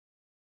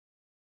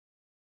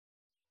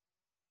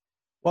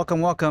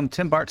Welcome.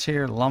 Tim Bartz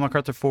here, Llama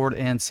MacArthur Ford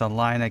in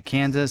Salina,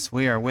 Kansas.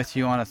 We are with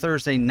you on a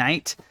Thursday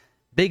night.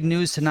 Big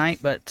news tonight,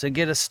 but to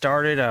get us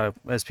started,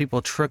 as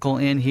people trickle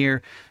in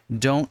here,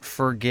 don't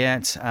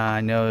forget,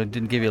 I know it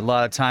didn't give you a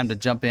lot of time to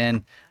jump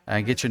in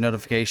and get your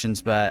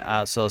notifications,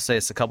 but so I'll say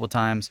this a couple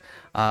times.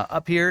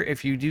 Up here,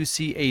 if you do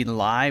see a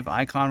live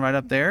icon right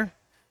up there,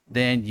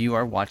 then you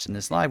are watching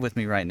this live with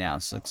me right now.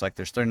 So it looks like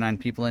there's 39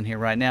 people in here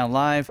right now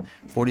live,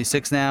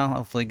 46 now.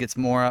 Hopefully it gets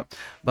more up.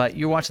 But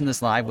you're watching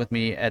this live with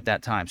me at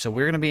that time. So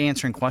we're going to be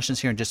answering questions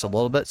here in just a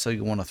little bit. So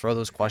you want to throw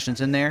those questions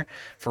in there.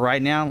 For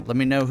right now, let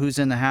me know who's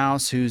in the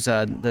house, who's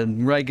the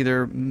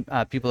regular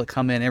people that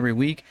come in every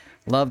week.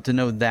 Love to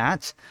know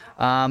that.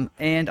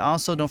 And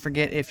also don't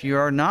forget, if you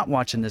are not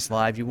watching this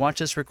live, you watch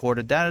this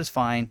recorded, that is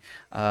fine.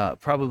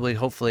 Probably,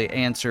 hopefully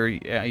answer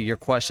your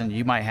question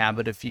you might have,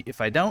 but if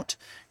I don't,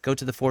 go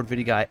to the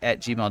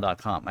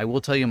FordVideo@gmail.com. I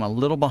will tell you I'm a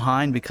little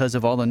behind because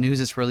of all the news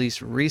that's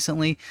released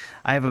recently.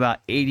 I have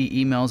about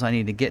 80 emails I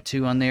need to get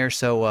to on there,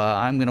 so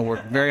I'm going to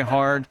work very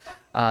hard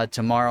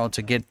tomorrow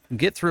to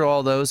get through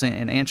all those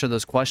and answer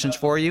those questions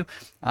for you.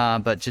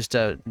 But just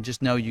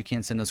know you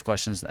can send those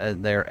questions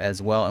there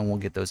as well, and we'll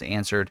get those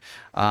answered.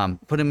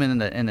 Put them in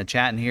the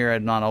chat in here.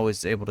 I'm not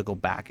always able to go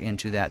back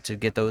into that to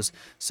get those,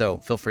 so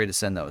feel free to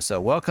send those.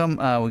 So welcome.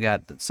 We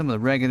got some of the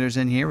regulars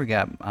in here. We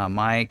got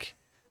Mike.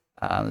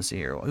 Let's see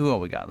here. Who all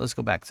we got? Let's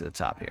go back to the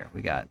top here.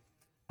 We got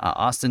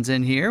Austin's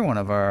in here, one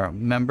of our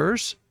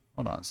members.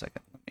 Hold on a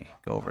second. Let me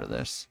go over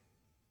this.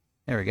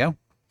 There we go.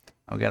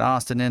 We got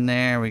Austin in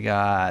there. We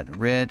got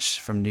Rich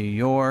from New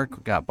York.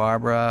 We got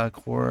Barbara, of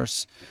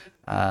course.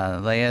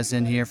 Leia's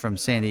in here from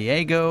San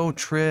Diego.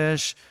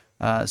 Trish.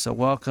 So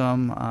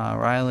welcome,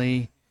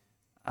 Riley.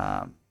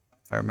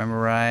 If I remember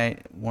right,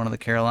 one of the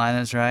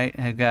Carolinas, right?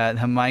 I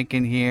got Mike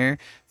in here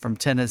from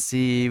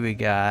Tennessee. We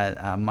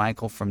got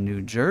Michael from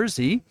New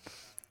Jersey.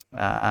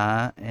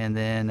 And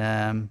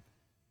then,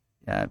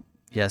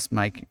 yes,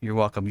 Mike, you're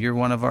welcome. You're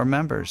one of our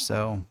members,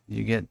 so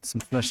you get some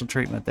special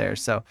treatment there.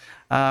 So,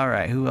 all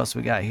right, who else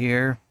we got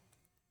here?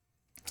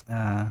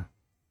 All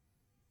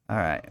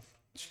right.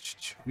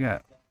 We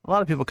got a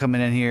lot of people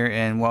coming in here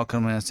and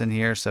welcoming us in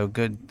here, so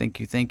good. Thank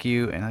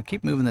you. And I'll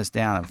keep moving this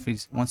down if he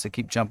wants to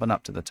keep jumping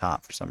up to the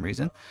top for some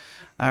reason.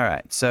 All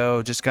right,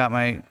 so just got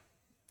my...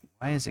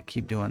 Why does it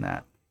keep doing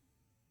that?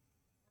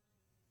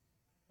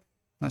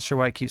 Not sure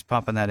why it keeps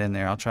popping that in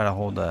there. I'll try to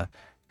hold the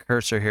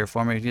cursor here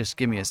for me. Just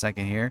give me a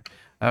second here.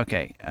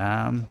 Okay.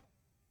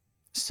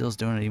 Still's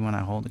doing it even when I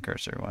hold the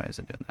cursor. Why is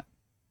it doing that?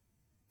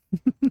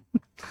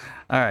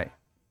 All right.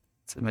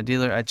 So my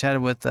dealer, I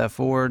chatted with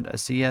Ford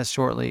CS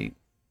shortly.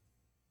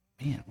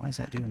 Man, why is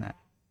that doing that?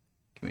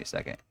 Give me a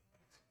second.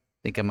 I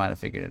think I might have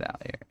figured it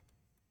out here.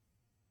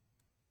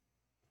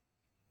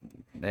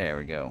 There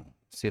we go.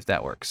 See if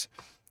that works.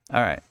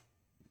 All right.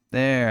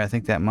 There, I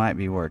think that might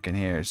be working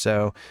here.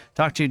 So,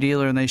 talk to your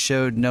dealer, and they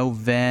showed no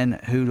VIN.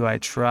 Who do I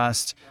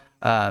trust?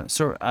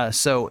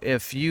 So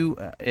if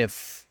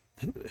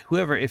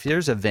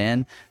there's a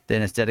VIN,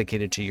 then it's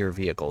dedicated to your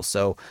vehicle.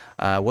 So,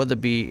 whether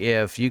it be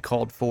if you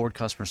called Ford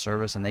customer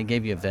service and they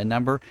gave you a VIN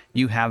number,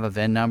 you have a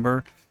VIN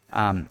number.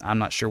 I'm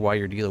not sure why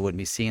your dealer wouldn't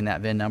be seeing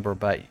that VIN number,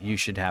 but you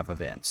should have a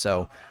VIN.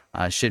 So,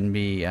 shouldn't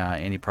be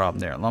any problem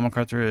there. Llama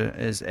MacArthur,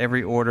 is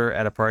every order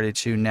at a priority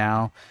 2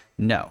 now?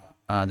 No.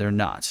 They're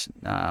not.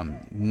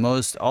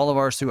 All of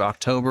ours through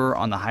October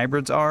on the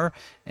hybrids are,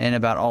 and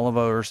about all of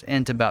ours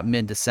into about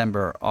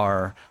mid-December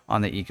are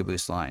on the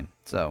EcoBoost line.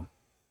 So,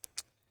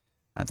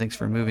 thanks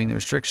for moving the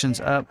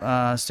restrictions up.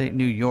 State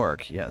New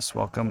York, yes,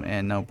 welcome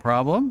and no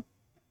problem.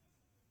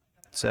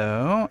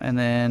 So, and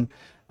then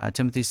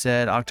Timothy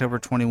said October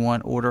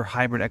 21 order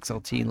hybrid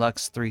XLT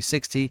Lux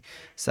 360,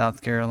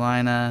 South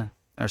California,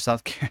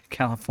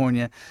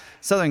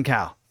 Southern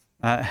Cal.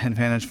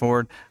 Advantage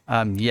Ford.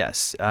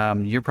 Yes,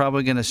 you're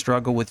probably going to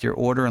struggle with your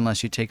order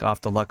unless you take off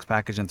the Lux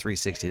package in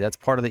 360. That's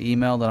part of the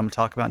email that I'm going to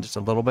talk about in just a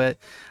little bit,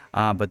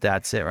 but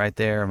that's it right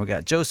there. And we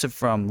got Joseph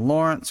from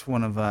Lawrence,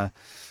 one of my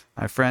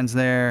friends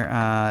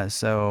there.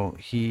 So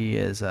he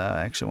is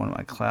actually one of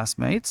my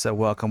classmates. So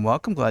welcome.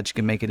 Glad you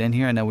can make it in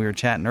here. I know we were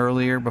chatting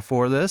earlier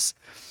before this.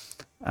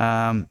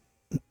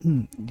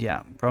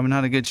 Yeah, probably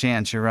not a good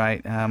chance. You're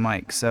right,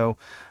 Mike. So,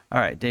 all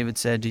right, David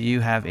said, do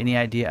you have any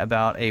idea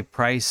about a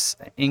price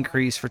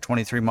increase for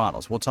 23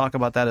 models? We'll talk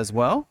about that as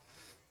well.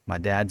 My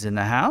dad's in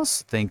the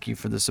house. Thank you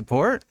for the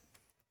support.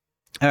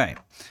 All right.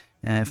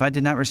 If I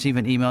did not receive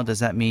an email, does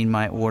that mean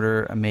my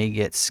order may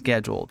get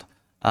scheduled?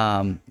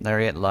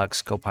 Lariat,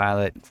 Lux,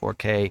 Copilot,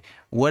 4K.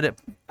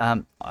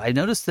 I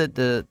noticed that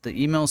the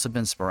emails have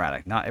been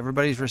sporadic. Not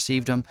everybody's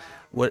received them.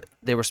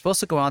 They were supposed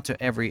to go out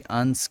to every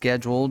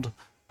unscheduled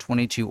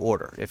 22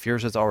 order. If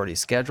yours is already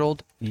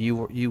scheduled, you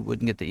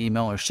wouldn't get the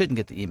email or shouldn't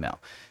get the email.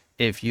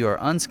 If you are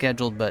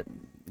unscheduled, but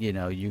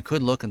you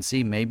could look and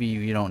see, maybe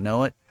you don't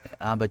know it,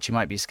 but you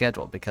might be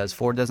scheduled, because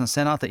Ford doesn't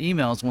send out the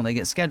emails when they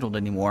get scheduled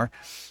anymore.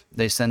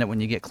 They send it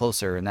when you get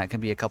closer, and that can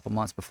be a couple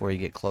months before you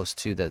get close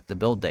to the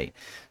build date.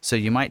 So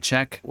you might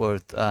check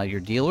with your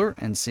dealer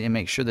and see and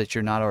make sure that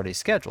you're not already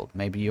scheduled.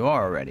 Maybe you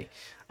are already.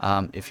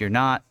 If you're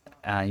not,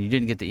 you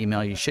didn't get the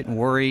email, you shouldn't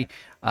worry.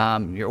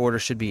 Your order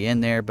should be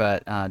in there,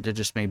 but there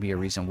just may be a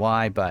reason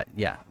why. But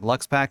yeah,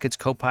 Lux Package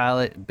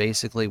Copilot,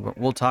 basically,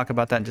 we'll talk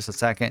about that in just a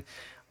second,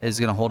 is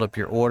going to hold up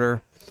your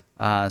order.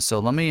 So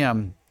let me,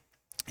 and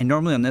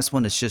normally on this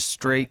one, it's just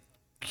straight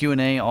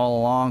Q&A all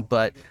along,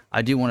 but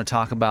I do want to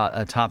talk about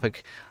a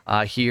topic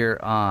here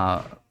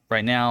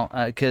right now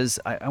because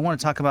I want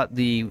to talk about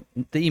the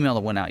email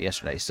that went out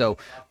yesterday. So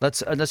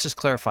let's just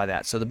clarify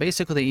that. So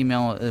basically the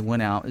email that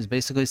went out is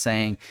basically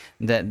saying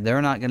that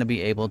they're not going to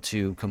be able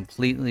to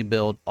completely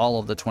build all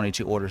of the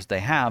 22 orders they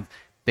have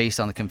based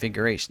on the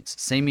configurations.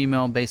 Same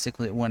email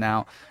basically went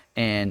out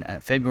in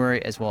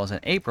February as well as in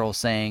April,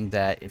 saying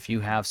that if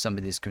you have some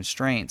of these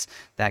constraints,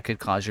 that could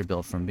cause your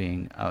build from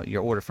being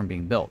your order from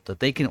being built. That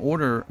they can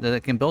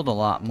build a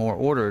lot more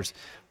orders,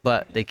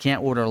 but they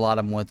can't order a lot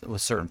of them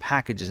with certain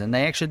packages. And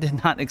they actually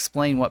did not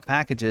explain what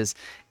packages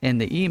in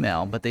the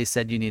email, but they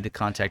said you need to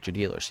contact your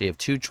dealer. So you have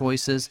two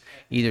choices: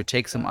 either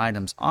take some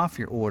items off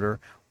your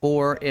order,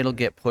 or it'll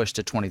get pushed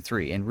to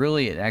 23. And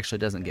really, it actually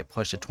doesn't get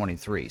pushed to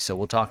 23. So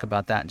we'll talk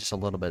about that in just a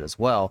little bit as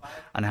well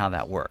on how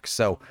that works.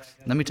 So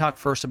let me talk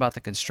first about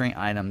the constraint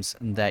items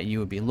that you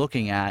would be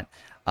looking at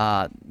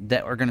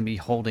that are going to be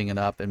holding it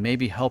up and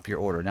maybe help your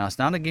order. Now, it's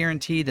not a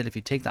guarantee that if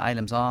you take the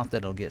items off that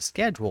it'll get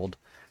scheduled,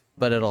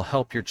 but it'll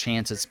help your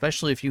chances,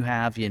 especially if you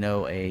have,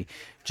 a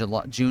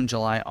June,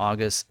 July,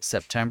 August,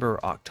 September,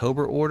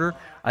 October order.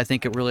 I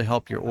think it really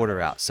helped your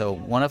order out. So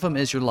one of them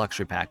is your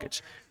luxury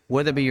package.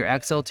 Whether it be your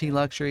XLT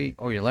luxury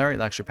or your Lariat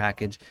luxury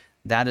package,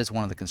 that is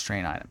one of the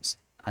constraint items.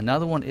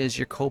 Another one is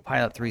your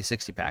Copilot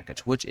 360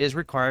 package, which is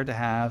required to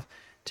have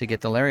to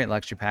get the Lariat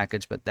luxury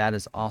package, but that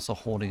is also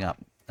holding up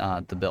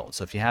the build.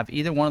 So if you have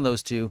either one of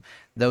those two,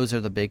 those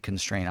are the big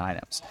constraint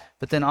items.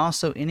 But then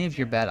also any of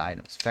your bed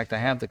items. In fact, I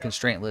have the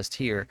constraint list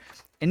here.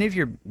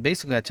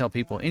 Basically I tell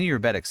people, any of your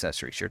bed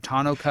accessories, your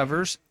tonneau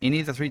covers, any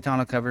of the 3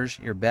 tonneau covers,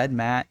 your bed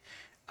mat,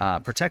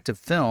 protective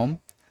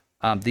film,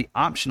 the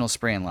optional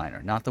spray and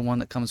liner, not the one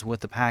that comes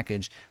with the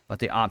package, but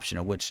the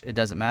optional, which it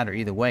doesn't matter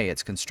either way,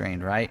 it's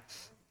constrained, right?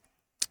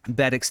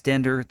 Bed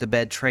extender, the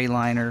bed tray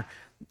liner,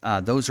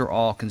 those are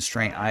all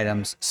constraint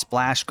items.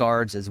 Splash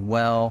guards as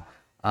well,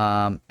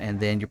 and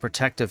then your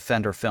protective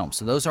fender film.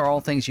 So those are all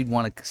things you'd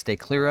want to stay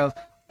clear of.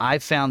 I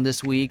found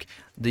this week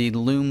the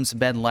Looms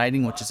bed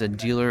lighting, which is a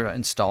dealer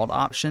installed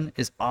option,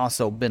 is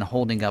also been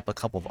holding up a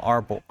couple of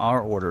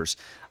our orders.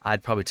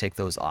 I'd probably take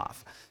those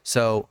off.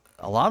 So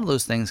a lot of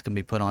those things can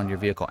be put on your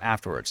vehicle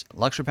afterwards.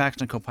 Luxury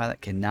package and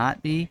Copilot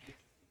cannot be.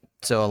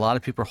 So a lot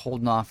of people are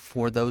holding off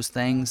for those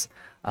things,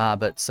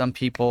 but some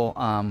people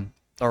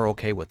are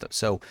okay with it.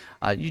 So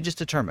you just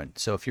determine.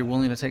 So if you're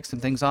willing to take some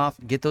things off,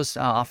 get those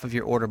off of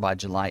your order by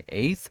July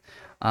 8th.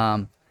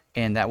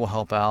 And that will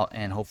help out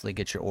and hopefully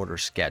get your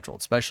orders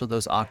scheduled, especially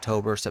those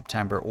October,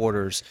 September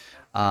orders,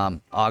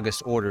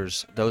 August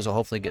orders. Those will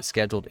hopefully get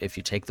scheduled if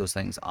you take those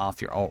things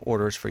off your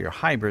orders for your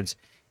hybrids.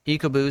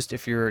 EcoBoost,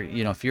 if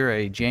you're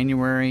a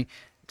January,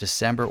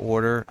 December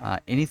order,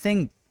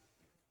 anything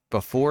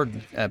before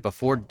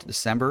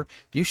December,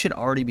 you should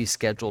already be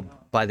scheduled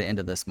by the end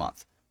of this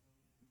month.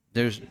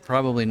 There's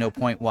probably no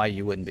point why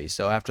you wouldn't be.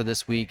 So after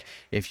this week,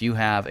 if you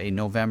have a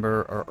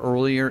November or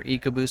earlier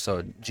EcoBoost,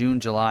 so June,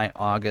 July,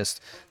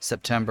 August,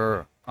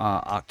 September,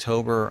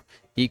 October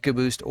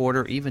EcoBoost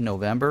order, even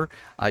November,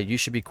 you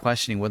should be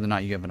questioning whether or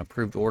not you have an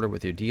approved order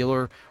with your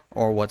dealer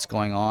or what's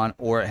going on,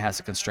 or it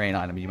has a constraint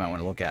item you might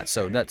want to look at.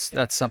 So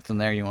that's something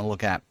there you want to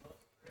look at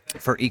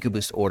for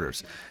EcoBoost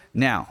orders.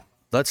 Now,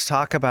 let's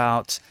talk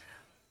about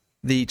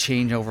the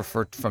changeover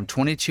from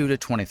 22 to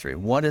 23.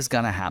 What is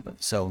going to happen?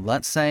 So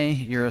let's say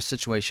you're in a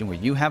situation where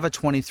you have a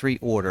 23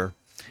 order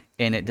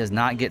and it does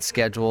not get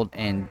scheduled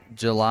in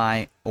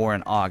July or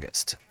in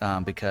August,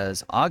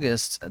 because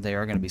August they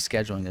are going to be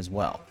scheduling as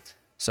well.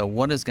 So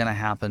what is going to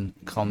happen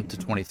come to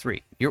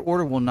 23? Your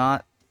order will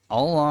not,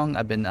 all along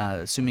I've been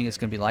assuming it's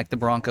going to be like the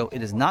Bronco.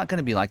 It is not going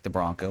to be like the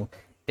Bronco.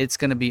 It's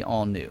going to be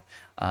all new.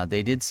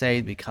 They did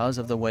say because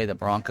of the way the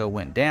Bronco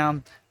went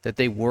down that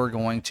they were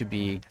going to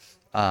be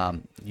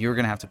you're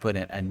going to have to put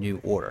in a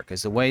new order,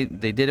 because the way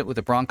they did it with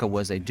the Bronco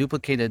was they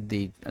duplicated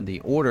the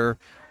order.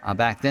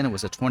 Back then it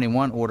was a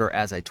 21 order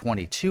as a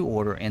 22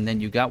 order, and then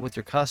you got with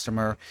your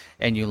customer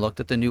and you looked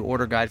at the new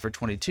order guide for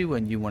 22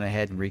 and you went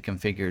ahead and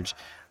reconfigured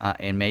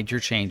and made your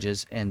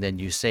changes, and then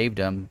you saved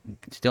them.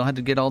 Still had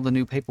to get all the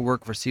new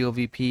paperwork for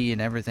COVP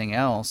and everything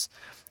else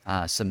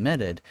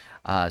submitted.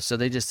 So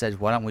they just said,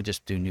 why don't we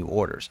just do new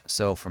orders?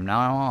 So from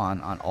now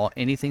on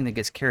anything that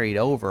gets carried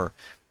over,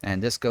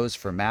 and this goes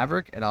for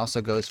Maverick. It also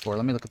goes for,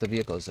 let me look at the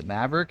vehicles. The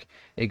Maverick,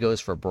 it goes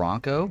for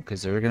Bronco,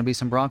 because there are going to be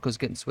some Broncos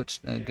getting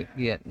switched,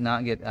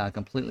 not get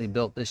completely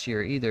built this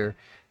year either,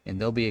 and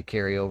there'll be a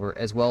carryover,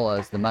 as well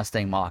as the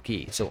Mustang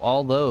Mach-E. So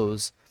all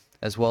those,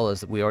 as well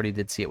as we already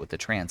did see it with the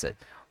Transit,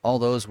 all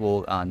those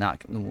will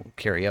not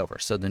carry over.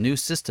 So the new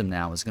system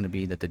now is going to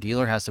be that the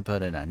dealer has to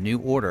put in a new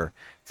order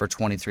for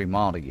 23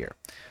 model year.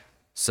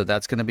 So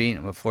that's going to be,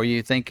 before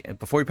you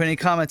put any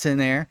comments in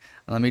there,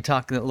 let me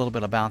talk a little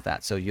bit about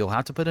that. So you'll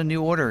have to put a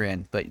new order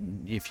in, but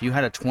if you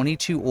had a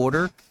 22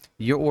 order,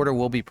 your order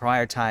will be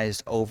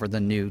prioritized over the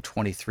new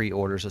 23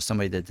 orders of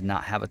somebody that did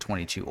not have a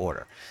 22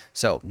 order.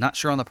 So not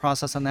sure on the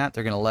process on that.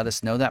 They're going to let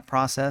us know that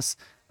process.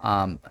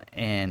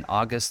 And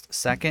August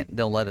 2nd,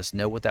 they'll let us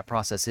know what that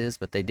process is,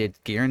 but they did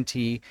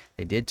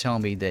tell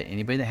me that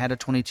anybody that had a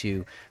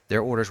 22,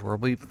 their orders will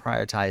be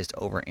prioritized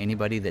over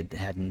anybody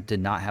that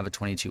did not have a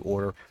 22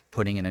 order,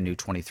 putting in a new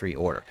 23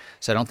 order.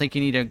 So I don't think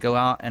you need to go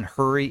out and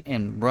hurry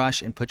and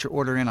rush and put your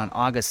order in on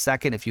August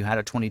 2nd if you had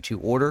a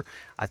 22 order.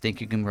 I think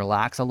you can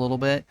relax a little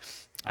bit.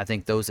 I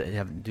think those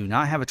that do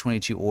not have a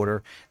 22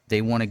 order,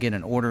 they want to get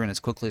an order in as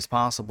quickly as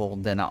possible.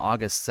 Then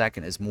August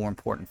 2nd is more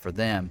important for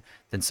them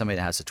than somebody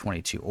that has a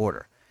 22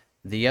 order.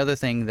 The other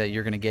thing that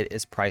you're going to get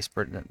is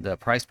the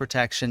price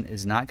protection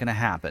is not going to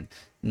happen.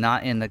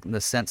 Not in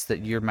the sense that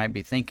you might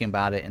be thinking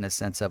about it in a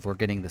sense of we're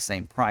getting the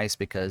same price,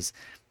 because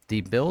the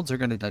builds are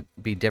going to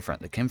be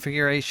different. The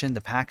configuration,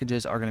 the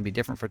packages are going to be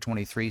different for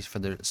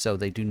 23s so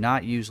they do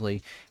not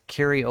usually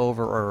carry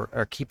over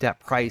or keep that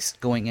price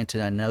going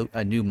into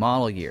a new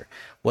model year.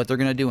 What they're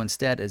going to do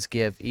instead is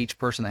give each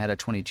person that had a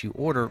 22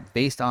 order,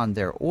 based on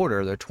their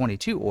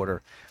 22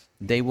 order,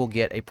 they will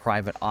get a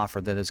private offer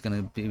that is going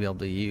to be able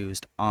to be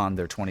used on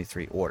their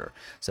 23 order.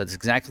 So it's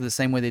exactly the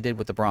same way they did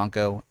with the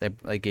Bronco.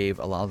 They gave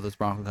a lot of those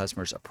Bronco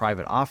customers a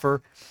private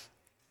offer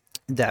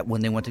that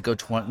when they went to go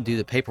do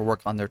the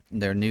paperwork on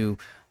their new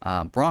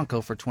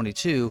Bronco for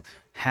 22,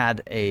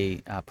 had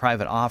a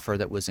private offer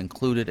that was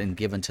included and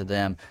given to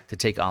them to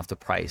take off the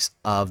price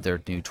of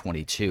their new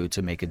 22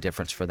 to make a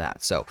difference for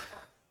that. So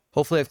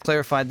hopefully I've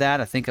clarified that.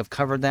 I think I've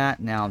covered that.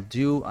 Now,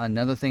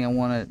 another thing I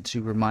wanted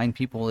to remind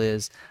people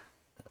is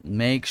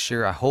make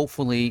sure,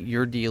 hopefully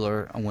your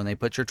dealer, when they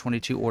put your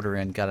 22 order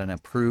in, got a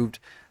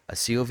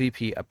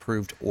COVP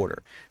approved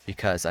order,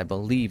 because I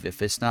believe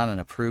if it's not an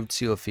approved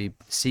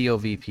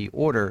COVP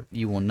order,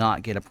 you will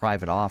not get a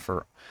private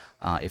offer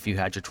if you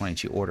had your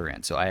 22 order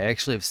in. So I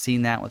actually have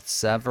seen that with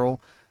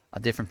several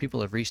different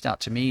people have reached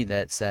out to me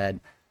that said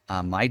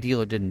my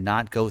dealer did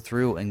not go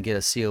through and get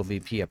a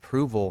COVP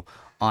approval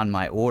on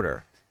my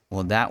order.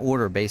 Well, that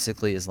order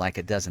basically is like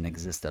it doesn't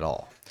exist at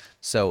all.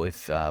 So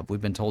if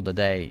we've been told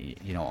today,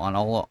 on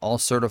all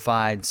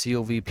certified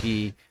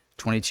COVP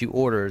 22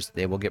 orders,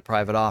 they will get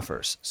private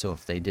offers. So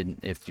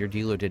if your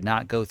dealer did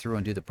not go through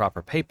and do the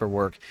proper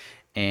paperwork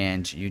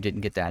and you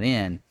didn't get that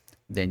in,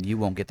 then you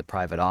won't get the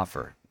private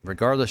offer.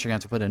 Regardless, you're going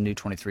to have to put a new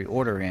 23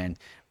 order in,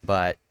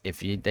 but if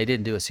they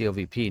didn't do a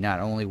COVP, not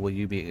only will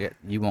you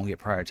won't get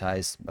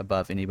prioritized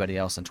above anybody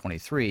else in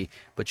 23,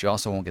 but you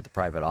also won't get the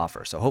private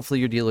offer. So hopefully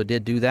your dealer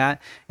did do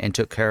that and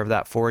took care of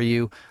that for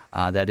you.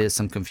 That is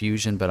some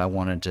confusion, but I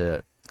wanted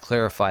to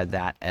clarify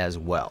that as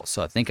well.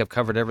 So I think I've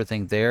covered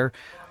everything there.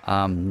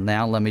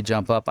 Now let me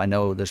jump up. I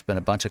know there's been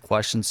a bunch of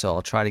questions, so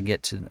I'll try to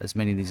get to as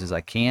many of these as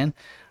I can.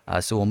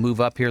 So we'll move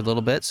up here a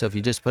little bit. So if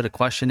you just put a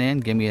question in,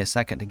 give me a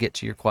second to get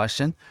to your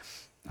question.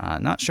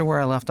 Not sure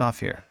where I left off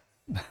here.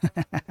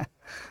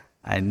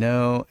 I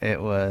know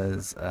it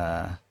was,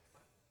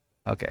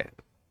 okay,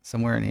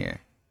 somewhere in here.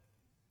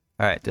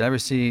 All right, did I ever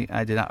see,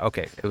 I did not,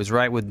 okay, it was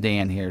right with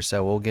Dan here.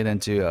 So we'll get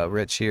into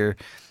Rich here.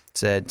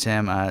 Said,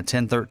 Tim,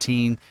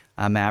 1013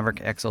 Maverick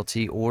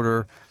XLT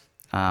order.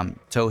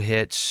 Tow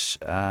hitch,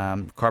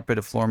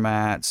 carpeted floor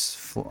mats,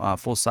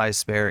 full size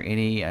spare,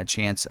 any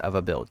chance of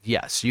a build?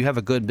 Yes, you have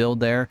a good build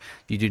there.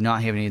 You do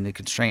not have any of the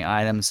constraint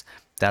items.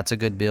 That's a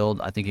good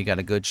build. I think you got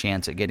a good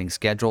chance at getting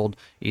scheduled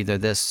either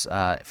this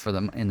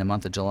in the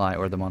month of July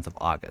or the month of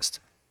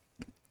August.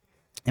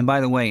 And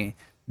by the way,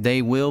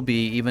 they will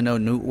be, even though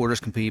new orders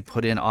can be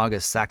put in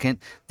August 2nd,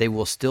 they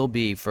will still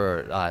be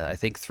for, I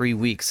think, 3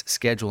 weeks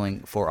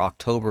scheduling for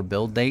October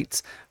build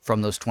dates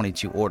from those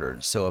 22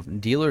 orders. So if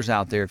dealers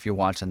out there, if you're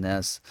watching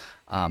this,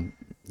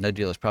 no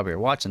dealers probably are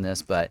watching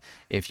this, but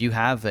if you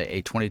have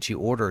a 22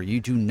 order, you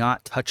do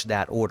not touch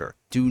that order.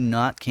 Do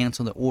not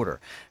cancel the order,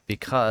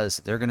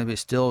 because they're going to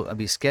still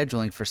be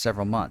scheduling for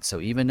several months. So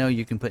even though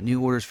you can put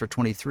new orders for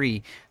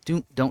 23,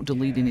 don't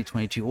delete any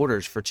 22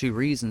 orders for two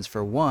reasons.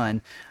 For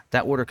one,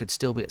 that order could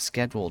still be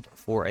scheduled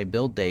for a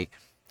build date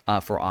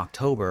for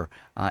October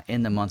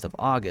in the month of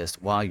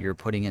August while you're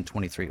putting in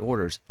 23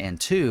 orders. And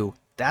two,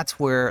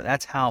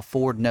 that's how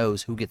Ford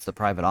knows who gets the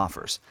private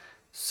offers.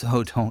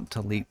 So don't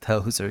delete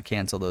those or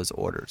cancel those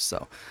orders.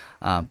 So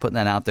putting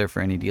that out there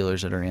for any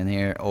dealers that are in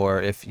here,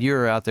 or if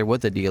you're out there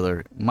with a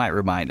dealer, might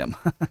remind them.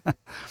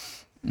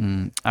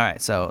 All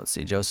right, so let's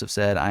see. Joseph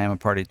said, I am a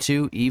party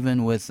 2,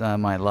 even with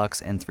my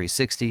Lux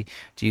N360.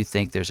 Do you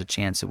think there's a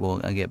chance it will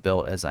get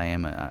built as I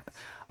am?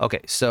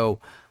 Okay, so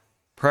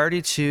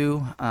priority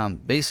 2,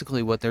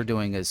 basically what they're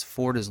doing is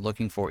Ford is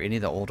looking for any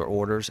of the older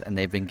orders, and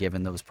they've been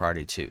given those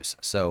priority 2s.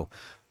 So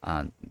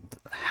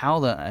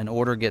how an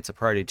order gets a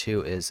priority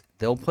 2 is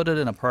they'll put it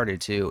in a priority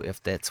 2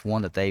 if that's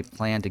one that they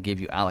plan to give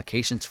you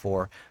allocations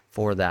for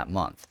that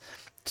month.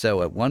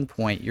 So at one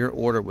point your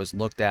order was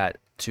looked at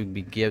to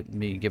be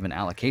given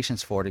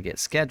allocations for to get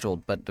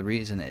scheduled, but the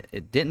reason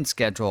it didn't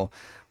schedule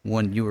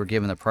when you were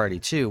given the priority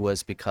 2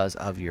 was because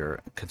of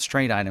your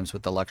constraint items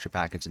with the luxury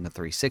package and the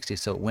 360.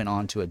 So it went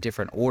on to a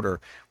different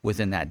order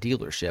within that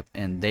dealership,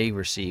 and they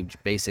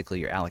received basically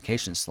your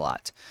allocation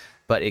slot.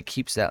 But it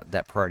keeps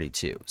that priority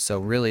 2. So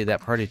really, that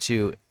priority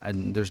 2,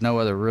 and there's no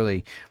other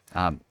really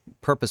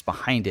purpose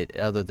behind it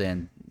other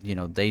than,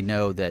 they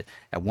know that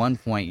at one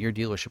point your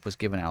dealership was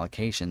given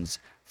allocations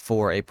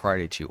for a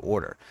priority 2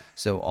 order.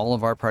 So all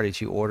of our priority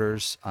 2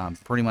 orders,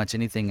 pretty much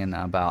anything in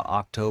about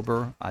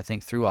October, I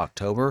think through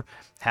October,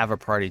 have a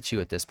priority 2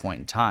 at this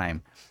point in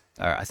time.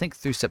 Or I think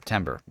through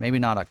September, maybe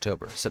not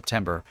October,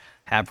 September,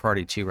 have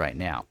priority 2 right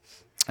now.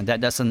 And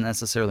that doesn't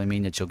necessarily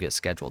mean that you'll get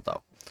scheduled,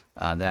 though.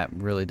 That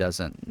really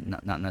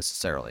doesn't, not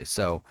necessarily.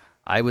 So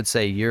I would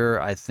say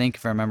I think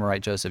if I remember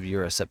right, Joseph,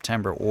 you're a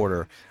September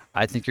order.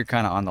 I think you're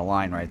kind of on the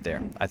line right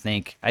there. I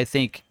think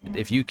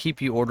if you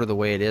keep your order the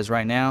way it is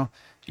right now,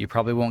 you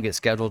probably won't get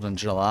scheduled in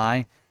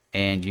July,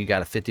 and you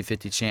got a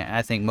 50-50 chance.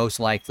 I think most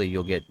likely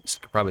you'll get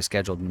probably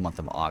scheduled in the month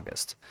of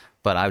August.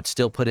 But I would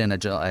still put in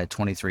a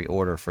 23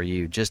 order for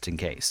you just in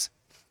case.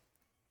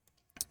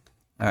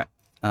 All right.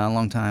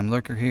 Long time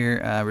lurker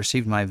here.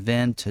 Received my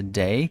VIN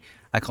today.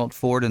 I called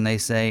Ford and they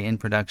say in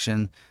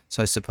production,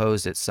 so I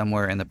suppose it's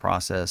somewhere in the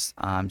process.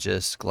 I'm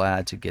just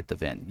glad to get the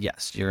VIN.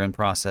 Yes, you're in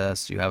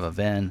process. You have a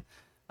VIN.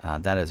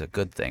 That is a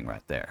good thing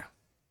right there.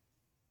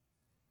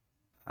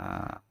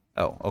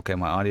 Oh, okay,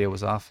 my audio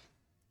was off.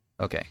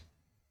 Okay,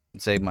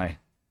 it's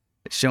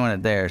showing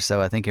it there,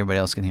 so I think everybody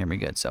else can hear me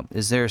good. So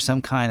is there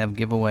some kind of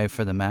giveaway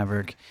for the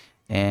Maverick,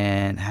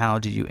 and how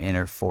do you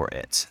enter for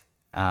it?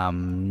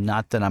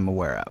 Not that I'm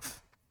aware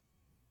of.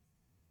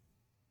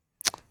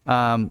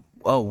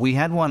 We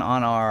had one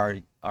on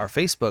our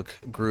Facebook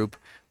group.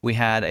 We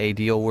had a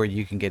deal where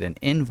you can get an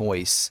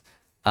invoice.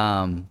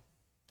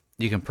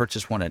 You can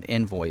purchase an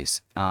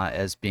invoice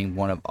as being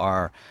one of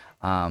our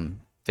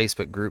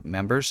Facebook group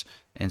members.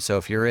 And so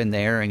if you're in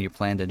there and you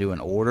plan to do an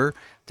order,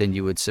 then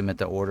you would submit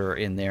the order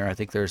in there. I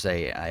think there's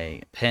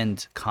a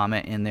pinned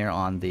comment in there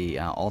on the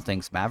All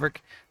Things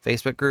Maverick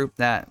Facebook group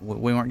that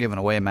we weren't giving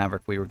away a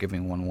Maverick. We were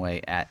giving one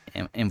away at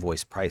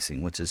invoice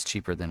pricing, which is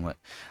cheaper than what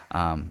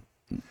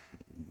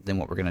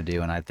we're going to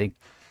do. And I think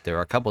there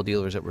are a couple of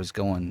dealers that was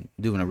doing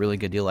a really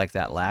good deal like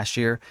that last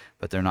year,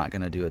 but they're not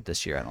going to do it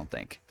this year, I don't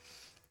think.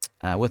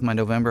 With my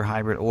November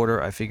hybrid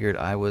order, I figured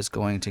I was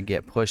going to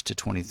get pushed to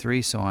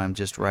 23, so I'm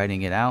just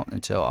writing it out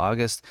until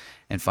August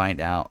and find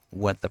out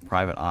what the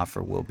private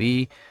offer will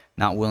be.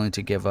 Not willing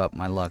to give up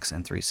my Lux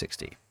and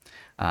 360.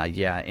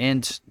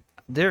 And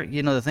there,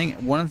 one of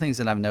the things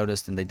that I've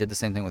noticed, and they did the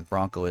same thing with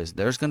Bronco, is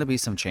there's going to be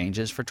some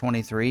changes for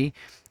 23,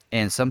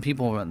 and some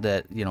people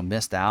that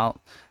missed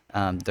out,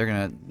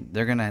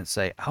 they're gonna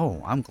say,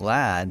 oh, I'm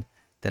glad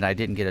that I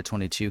didn't get a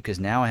 22 because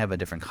now I have a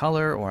different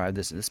color, or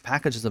this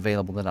package is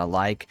available that I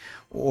like,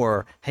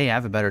 or hey, I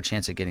have a better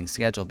chance of getting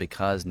scheduled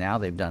because now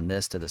they've done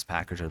this to this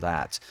package or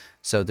that.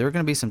 So there are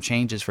going to be some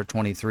changes for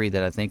 23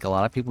 that I think a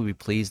lot of people will be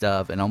pleased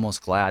of and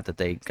almost glad that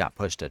they got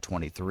pushed to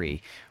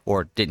 23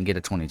 or didn't get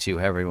a 22,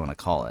 however you want to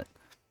call it.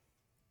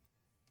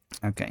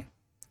 Okay.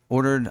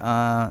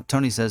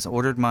 Tony says,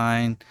 ordered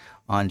mine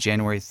on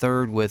January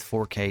 3rd with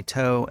 4K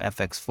tow,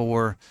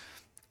 FX4.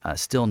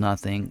 Still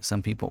nothing.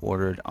 Some people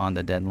ordered on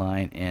the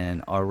deadline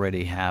and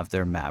already have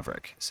their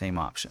Maverick. Same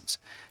options.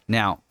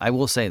 Now, I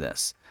will say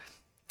this.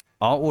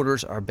 All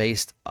orders are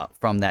based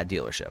from that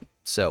dealership.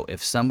 So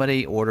if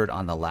somebody ordered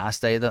on the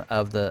last day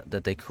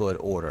that they could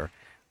order,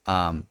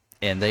 and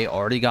they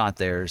already got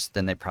theirs,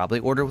 then they probably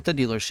ordered with the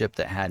dealership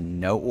that had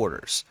no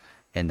orders,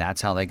 and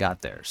that's how they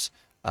got theirs.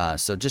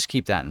 So just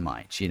keep that in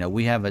mind.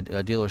 We have a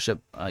dealership,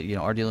 our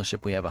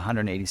dealership, we have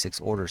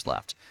 186 orders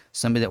left.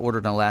 Somebody that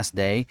ordered on the last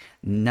day,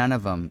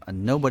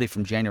 nobody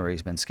from January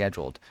has been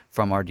scheduled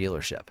from our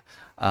dealership.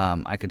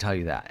 I can tell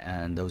you that.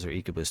 And those are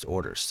EcoBoost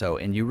orders. So,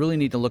 and you really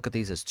need to look at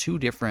these as two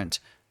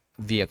different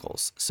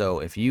vehicles. So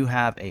if you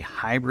have a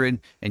hybrid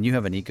and you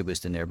have an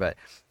EcoBoost in there, but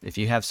if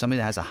you have somebody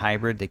that has a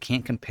hybrid, they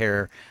can't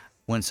compare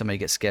when somebody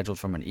gets scheduled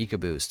from an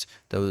EcoBoost.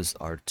 Those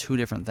are two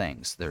different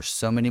things. There's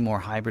so many more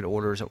hybrid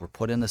orders that were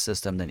put in the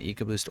system than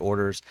EcoBoost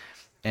orders.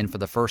 And for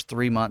the first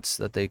 3 months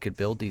that they could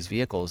build these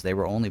vehicles, they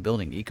were only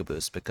building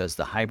EcoBoost because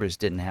the hybrids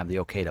didn't have the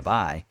okay to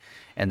buy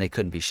and they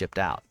couldn't be shipped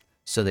out.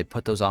 So they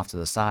put those off to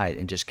the side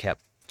and just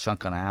kept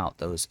chunking out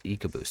those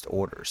EcoBoost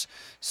orders.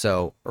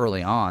 So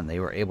early on, they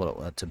were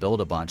able to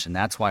build a bunch. And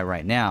that's why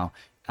right now,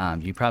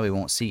 you probably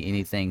won't see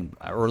anything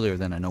earlier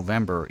than a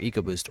November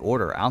EcoBoost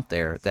order out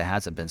there that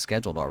hasn't been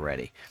scheduled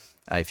already.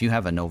 If you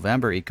have a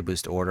November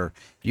EcoBoost order,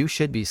 you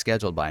should be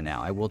scheduled by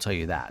now. I will tell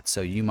you that.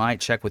 So you might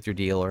check with your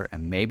dealer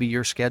and maybe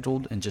you're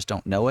scheduled and just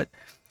don't know it.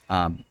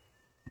 And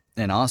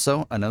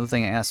also, another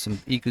thing I asked some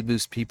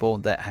EcoBoost people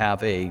that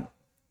have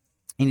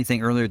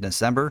anything earlier than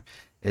December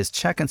is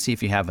check and see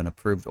if you have an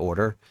approved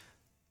order.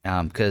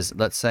 Because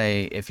let's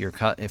say if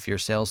your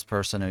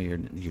salesperson or your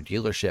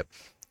dealership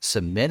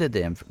submitted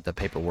the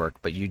paperwork,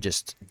 but you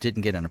just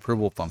didn't get an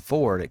approval from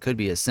Ford. It could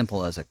be as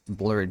simple as a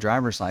blurry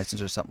driver's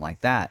license or something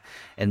like that,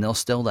 and they'll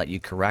still let you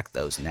correct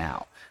those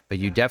now. But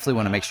you definitely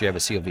want to make sure you have a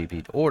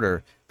COVP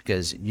order,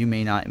 because you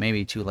may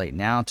be too late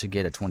now to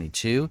get a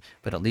 22,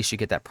 but at least you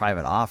get that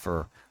private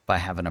offer by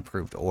having an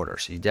approved order.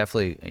 So you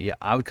definitely, yeah,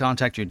 I would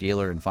contact your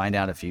dealer and find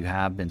out if you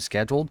have been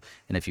scheduled,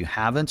 and if you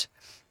haven't,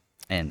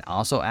 and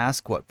also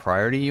ask what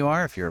priority you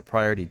are. If you're a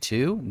priority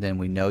 2, then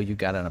we know you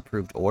got an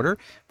approved order.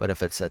 But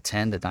if it's a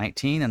 10 to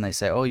 19 and they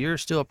say, oh, you're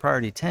still a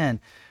priority 10,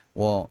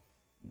 well,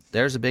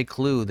 there's a big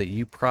clue that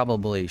you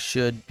probably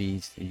should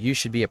be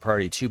a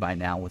priority 2 by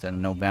now with a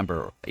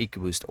November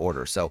EcoBoost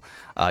order. So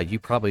you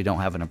probably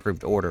don't have an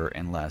approved order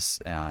unless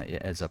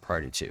it's a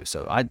priority 2.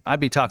 So I'd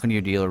be talking to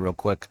your dealer real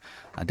quick.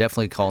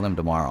 Definitely call them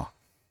tomorrow.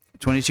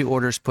 22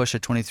 orders push a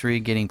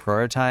 23 getting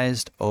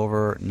prioritized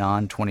over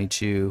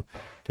non-22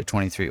 to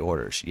 23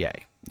 orders.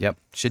 Yay. Yep.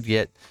 Should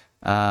get.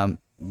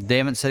 They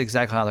haven't said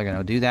exactly how they're going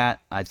to do that.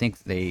 I think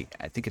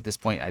at this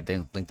point, I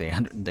don't think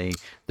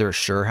they're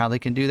sure how they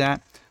can do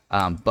that.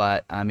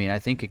 But I mean, I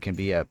think it can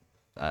be a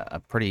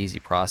pretty easy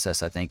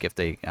process, I think, if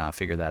they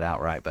figure that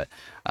out right. But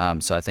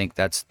so I think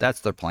that's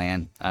their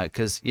plan,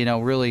 because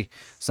really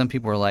some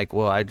people are like,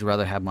 well, I'd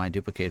rather have mine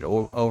duplicated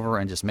over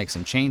and just make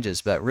some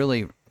changes. But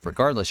really,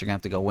 regardless, you're gonna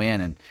have to go in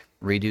and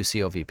redo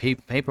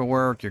COVP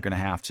paperwork. You're gonna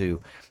have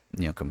to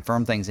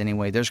confirm things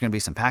anyway. There's gonna be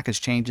some package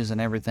changes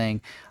and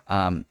everything.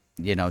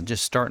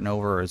 Just starting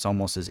over is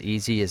almost as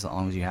easy as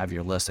long as you have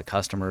your list of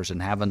customers,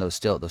 and having those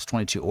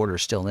 22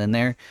 orders still in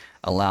there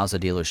allows the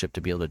dealership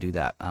to be able to do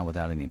that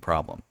without any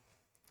problem.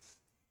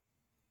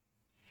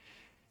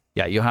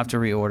 Yeah, you'll have to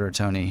reorder,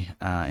 Tony,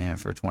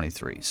 for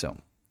 23. So,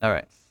 all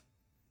right.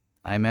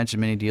 I imagine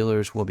many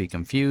dealers will be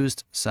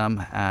confused. Some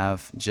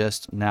have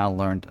just now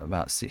learned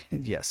about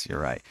Yes, you're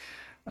right.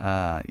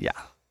 Yeah.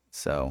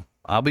 So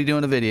I'll be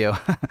doing a video.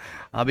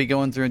 I'll be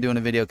going through and doing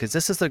a video, because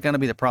this is going to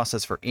be the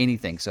process for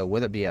anything. So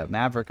whether it be a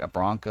Maverick, a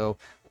Bronco,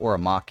 or a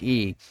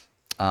Mach-E,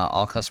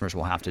 all customers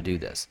will have to do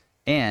this.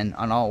 And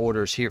on all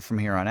orders from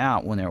here on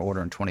out, when they're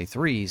ordering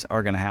 23s,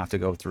 are going to have to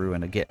go through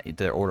and get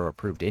their order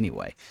approved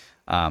anyway.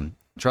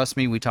 Trust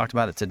me, we talked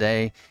about it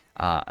today.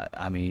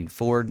 I mean,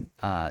 Ford,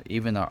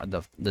 even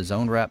the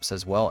zone reps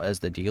as well as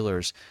the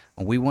dealers,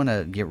 we want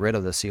to get rid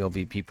of the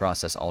COVP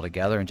process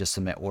altogether and just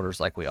submit orders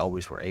like we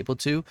always were able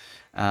to,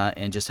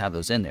 and just have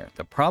those in there.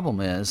 The problem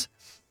is,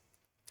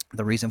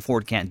 the reason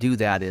Ford can't do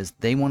that is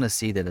they want to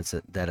see that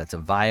it's a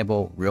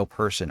viable, real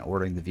person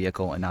ordering the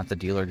vehicle, and not the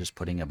dealer just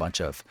putting a bunch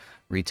of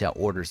retail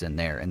orders in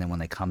there, and then when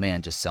they come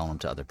in, just selling them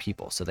to other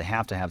people. So they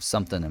have to have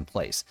something in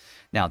place.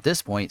 Now at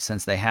this point,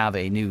 since they have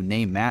a new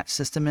name match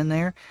system in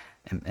there,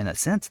 in a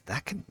sense,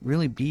 that could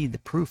really be the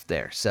proof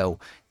there. So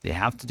they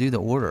have to do the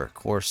order, of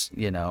course,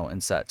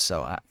 and such.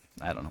 So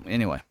I don't know.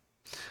 Anyway,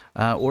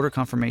 order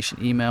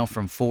confirmation email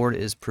from Ford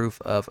is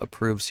proof of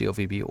approved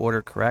COVP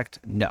order, correct?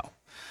 No.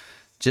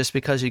 Just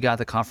because you got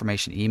the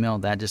confirmation email,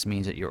 that just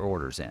means that your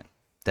order's in.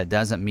 That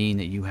doesn't mean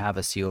that you have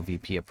a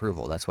COVP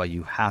approval. That's why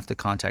you have to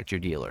contact your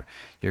dealer.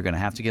 You're going to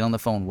have to get on the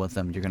phone with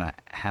them. You're going to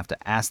have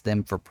to ask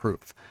them for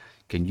proof.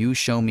 Can you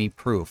show me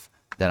proof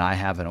that I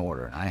have an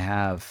order? I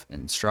have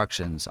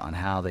instructions on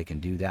how they can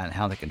do that and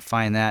how they can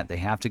find that. They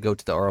have to go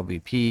to the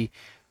ROVP,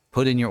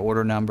 put in your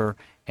order number,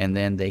 and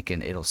then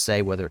it'll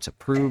say whether it's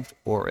approved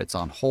or it's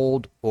on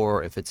hold,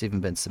 or if it's even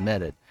been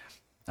submitted.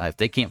 If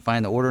they can't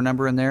find the order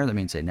number in there, that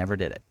means they never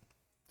did it.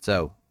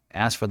 So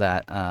ask for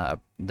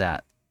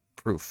that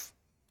proof.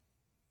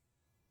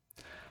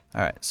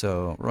 All right,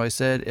 so Roy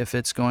said, if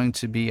it's going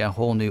to be a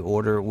whole new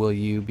order, will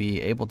you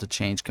be able to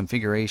change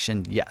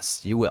configuration?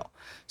 Yes, you will.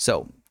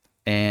 So,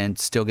 and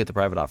still get the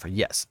private offer?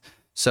 Yes.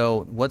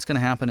 So what's going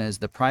to happen is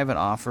the private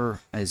offer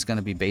is going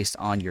to be based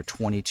on your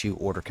 22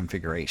 order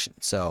configuration.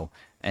 So,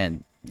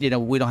 and we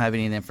don't have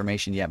any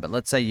information yet, but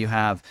let's say you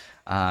have,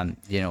 an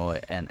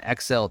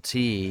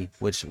XLT,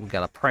 which we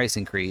got a price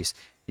increase.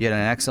 You had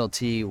an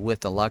XLT with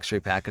the luxury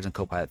package and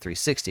Copilot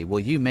 360. Well,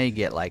 you may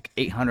get like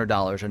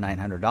 $800 or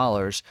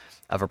 $900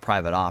 of a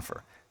private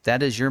offer.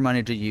 That is your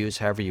money to use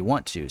however you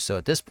want to. So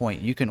at this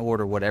point, you can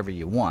order whatever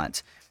you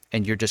want,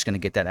 and you're just going to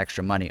get that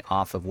extra money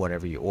off of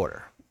whatever you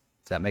order.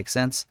 Does that make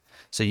sense?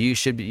 So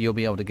you'll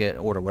be able to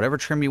order whatever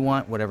trim you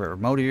want, whatever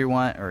motor you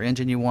want or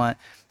engine you want.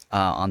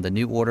 On the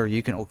new order,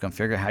 you can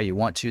configure how you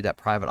want to. That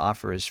private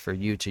offer is for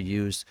you to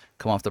use,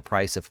 come off the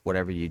price of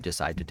whatever you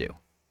decide to do.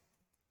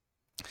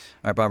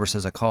 All right, Barbara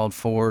says, I called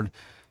Ford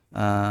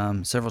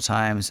several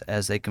times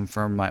as they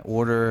confirmed my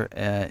order.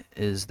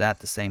 Is that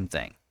the same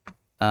thing?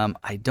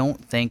 I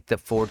don't think that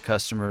Ford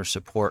customer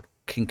support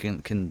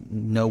can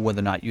know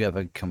whether or not you have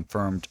a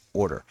confirmed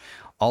order.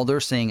 All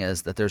they're saying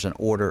is that there's an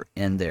order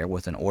in there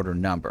with an order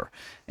number,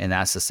 and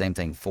that's the same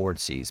thing Ford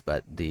sees.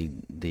 But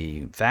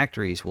the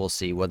factories will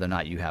see whether or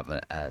not you have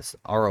a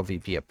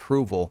ROVP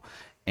approval.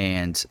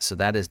 And so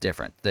that is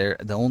different.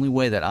 The only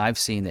way that I've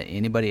seen that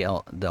anybody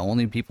else, the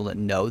only people that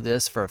know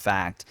this for a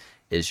fact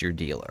is your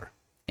dealer.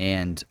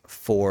 and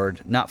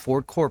Ford, not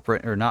Ford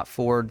corporate or not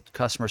Ford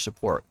customer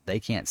support, they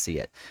can't see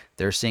it.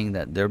 They're seeing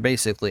that they're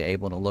basically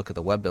able to look at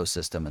the Webdo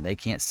system, and they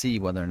can't see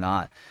whether or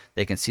not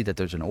they can see that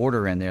there's an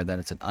order in there, that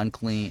it's an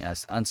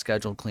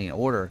unscheduled clean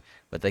order,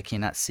 but they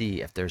cannot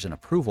see if there's an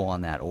approval on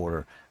that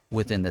order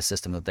within the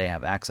system that they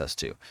have access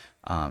to.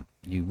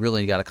 You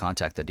really got to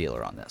contact the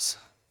dealer on this.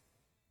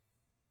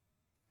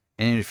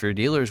 And if your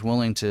dealer is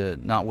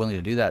not willing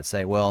to do that,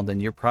 say, well, then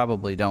you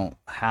probably don't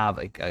have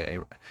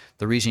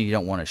the reason you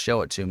don't want to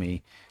show it to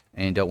me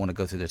and don't want to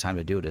go through the time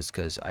to do it is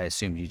because I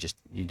assume you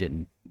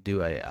didn't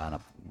do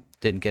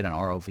didn't get an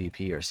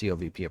ROVP or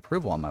COVP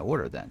approval on my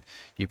order. Then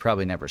you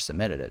probably never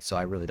submitted it, so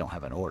I really don't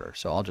have an order.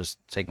 So I'll just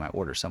take my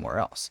order somewhere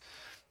else,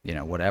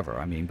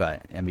 whatever.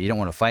 But you don't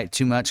want to fight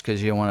too much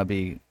because you want to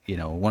be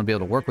able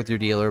to work with your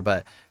dealer,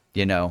 but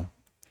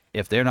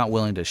if they're not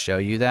willing to show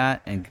you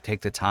that and take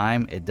the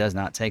time, it does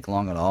not take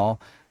long at all,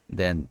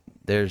 then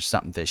there's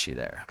something fishy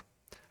there.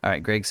 All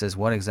right, Greg says,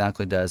 what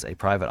exactly does a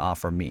private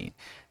offer mean?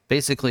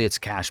 Basically, it's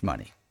cash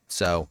money.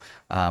 So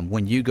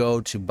when you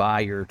go to buy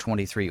your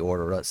 23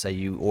 order, let's say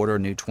you order a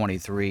new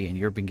 23 and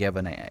you're being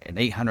given an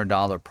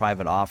 $800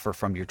 private offer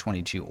from your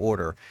 22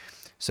 order.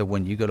 So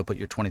when you go to put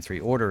your 23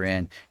 order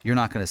in, you're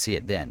not going to see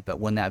it then. But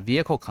when that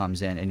vehicle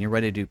comes in and you're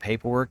ready to do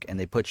paperwork and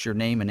they put your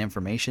name and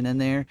information in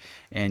there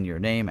and your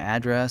name,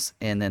 address,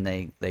 and then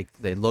they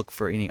look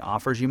for any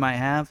offers you might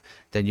have,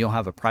 then you'll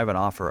have a private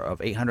offer of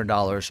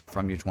 $800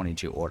 from your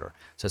 22 order.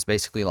 So it's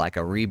basically like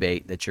a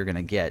rebate that you're going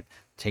to get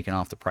taken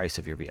off the price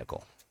of your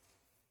vehicle.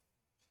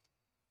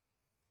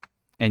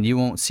 And you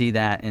won't see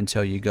that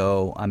until you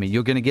go,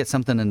 you're going to get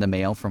something in the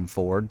mail from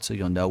Ford, so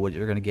you'll know what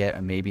you're going to get,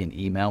 and maybe an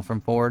email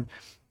from Ford.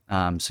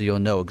 So you'll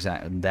know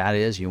exactly that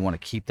is. You want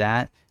to keep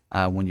that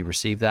when you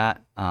receive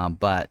that,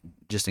 but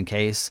just in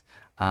case.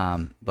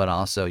 But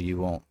also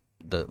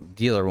the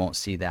dealer won't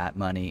see that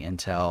money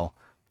until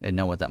they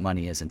know what that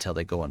money is until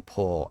they go and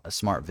pull a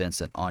Smart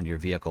Vincent on your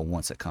vehicle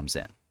once it comes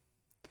in.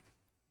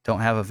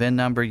 Don't have a VIN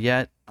number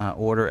yet.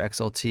 Order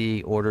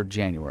XLT ordered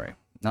January.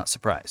 Not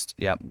surprised.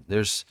 Yep.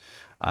 There's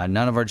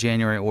none of our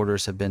January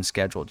orders have been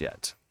scheduled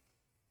yet.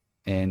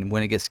 And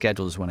when it gets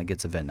scheduled is when it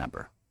gets a VIN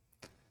number.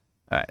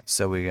 All right,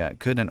 so we got,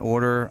 could an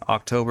order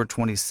October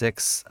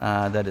 26th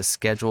that is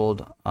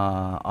scheduled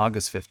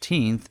August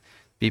 15th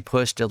be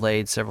pushed,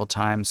 delayed several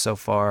times so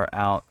far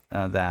out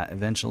that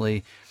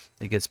eventually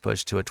it gets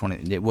pushed to a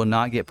 20. It will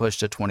not get pushed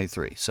to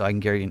 23, so I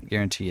can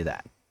guarantee you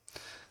that.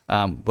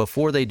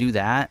 Before they do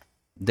that,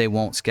 they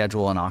won't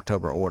schedule an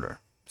October order.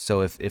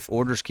 So if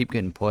orders keep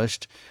getting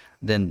pushed,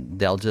 then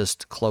they'll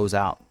just close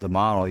out the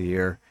model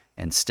year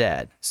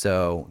instead.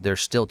 So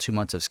there's still 2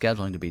 months of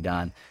scheduling to be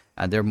done.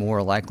 They're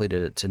more likely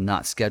to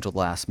not schedule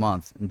last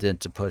month than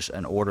to push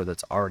an order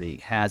that's already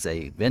has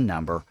a VIN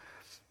number,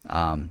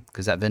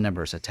 because that VIN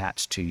number is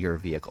attached to your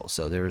vehicle.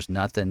 So there's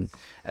nothing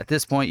at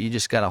this point. You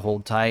just got to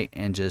hold tight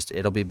and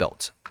it'll be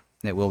built.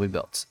 It will be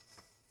built.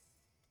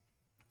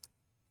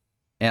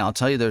 And I'll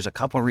tell you, there's a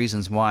couple of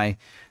reasons why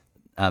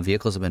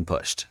vehicles have been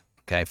pushed.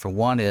 Okay, for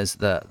one is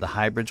the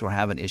hybrids were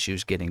having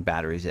issues getting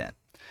batteries in,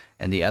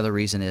 and the other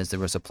reason is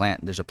there's a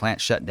plant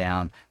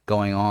shutdown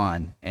going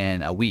on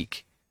in a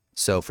week.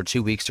 So for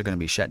 2 weeks, they're going to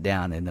be shut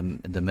down. In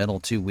the middle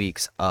 2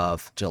 weeks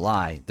of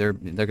July, they're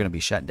going to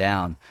be shut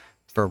down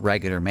for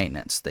regular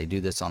maintenance. They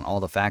do this on all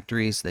the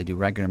factories. They do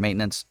regular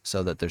maintenance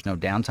so that there's no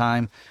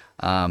downtime.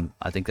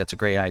 I think that's a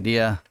great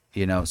idea.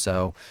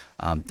 So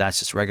that's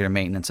just regular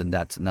maintenance, and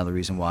that's another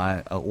reason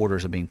why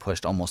orders are being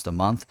pushed almost a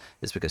month,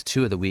 is because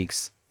 2 of the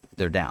weeks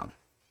they're down.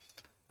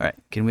 All right,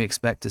 can we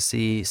expect to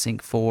see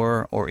Sync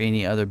 4 or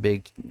any other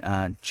big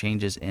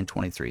changes in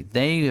 23?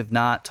 They have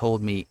not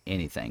told me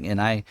anything,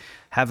 and I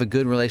have a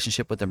good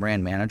relationship with the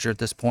brand manager at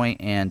this point,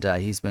 and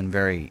he's been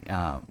very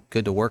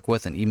good to work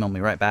with and emailed me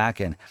right back,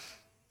 and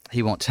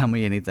he won't tell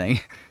me anything.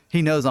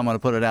 He knows I'm going to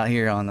put it out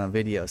here on the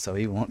video, so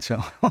he won't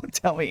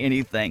tell me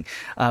anything.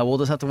 We'll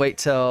just have to wait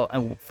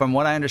till, from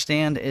what I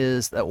understand,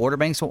 is that order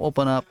banks will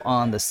open up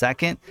on the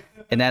 2nd,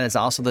 and that is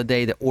also the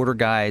day that order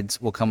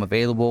guides will come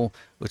available,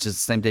 which is the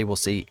same day we'll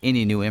see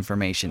any new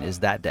information is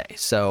that day.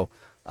 So,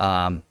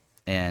 yeah.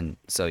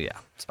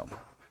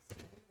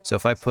 So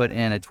if I put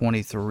in a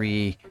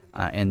 23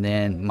 and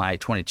then my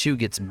 22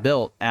 gets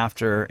built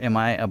after, am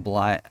I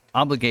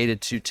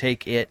obligated to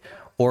take it,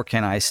 or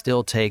can I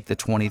still take the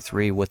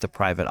 23 with the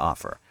private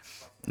offer?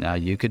 Now,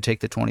 you could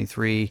take the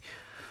 23.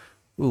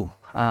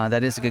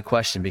 That is a good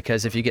question,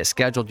 because if you get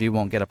scheduled, you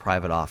won't get a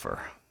private offer.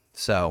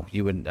 So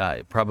you would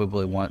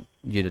probably want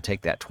you to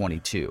take that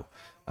 22.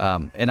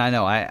 And I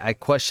know I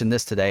questioned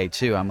this today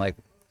too. I'm like,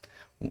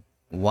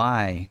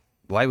 why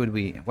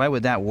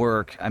would that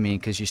work?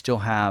 Because you still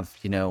have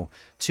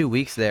 2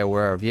 weeks there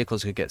where our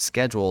vehicles could get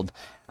scheduled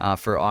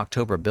for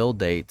October build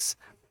dates.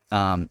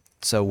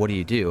 So what do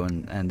you do?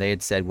 And they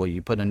had said, well,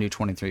 you put a new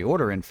 23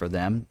 order in for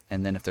them,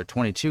 and then if their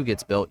 22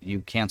 gets built,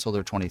 you cancel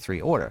their 23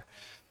 order.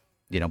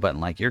 But in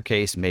like your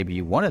case, maybe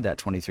you wanted that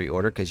 23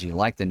 order because you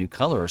like the new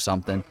color or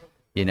something,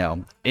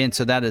 and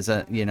so that is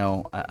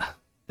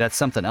that's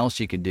something else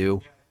you could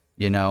do,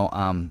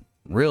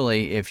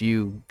 really, if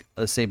you,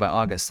 let's say by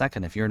August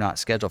 2nd, if you're not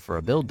scheduled for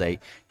a build date,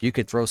 you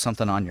could throw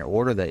something on your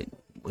order that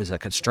was a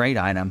constraint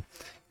item,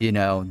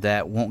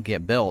 that won't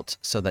get built,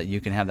 so that you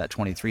can have that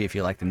 23 if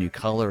you like the new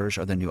colors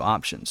or the new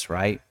options,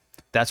 right?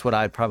 That's what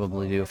I'd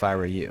probably do if I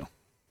were you.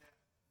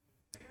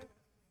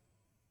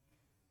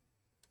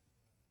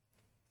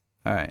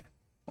 All right.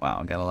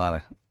 Wow,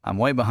 I'm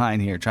way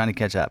behind here trying to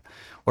catch up.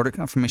 Order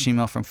confirmation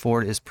email from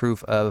Ford is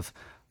proof of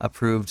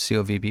approved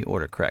COVB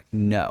order, correct?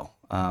 No.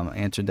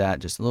 Answered that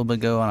just a little bit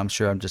ago, and I'm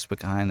sure I'm just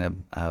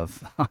behind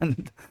of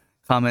on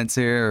comments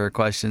here or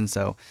questions.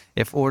 So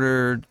if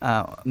ordered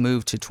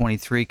moved to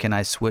 23, can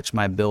I switch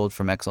my build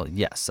from XL?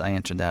 Yes, I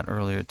answered that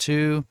earlier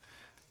too.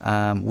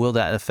 Will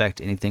that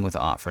affect anything with the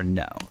offer?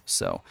 No.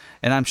 So,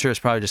 and I'm sure it's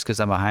probably just because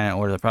I'm behind on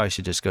order. I probably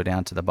should just go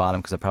down to the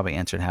bottom because I probably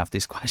answered half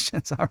these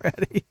questions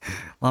already.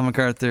 Lon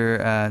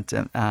MacArthur,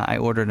 I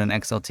ordered an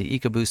XLT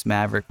EcoBoost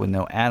Maverick with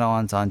no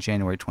add-ons on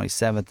January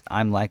 27th.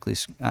 I'm likely,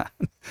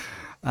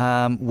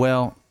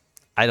 well,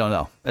 I don't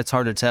know. It's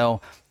hard to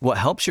tell. What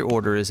helps your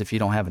order is if you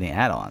don't have any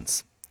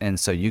add-ons. And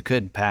so you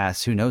could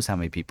pass who knows how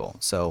many people.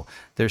 So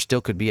there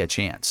still could be a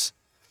chance.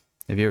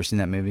 Have you ever seen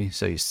that movie?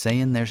 So you're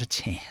saying there's a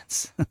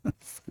chance.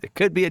 There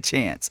could be a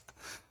chance.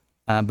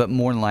 But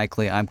more than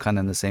likely, I'm kind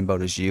of in the same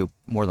boat as you.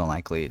 More than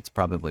likely, it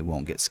probably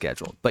won't get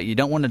scheduled. But you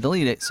don't want to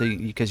delete it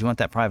because you want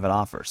that private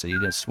offer. So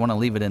you just want to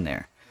leave it in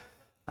there.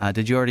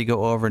 Did you already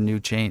go over new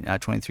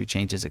 23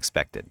 changes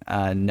expected?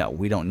 No,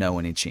 we don't know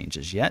any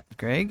changes yet,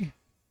 Greg.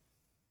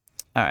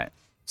 All right.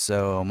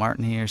 So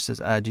Martin here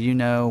says, do you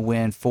know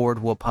when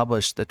Ford will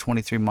publish the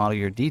 23 model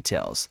year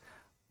details?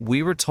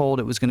 We were told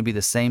it was going to be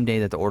the same day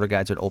that the order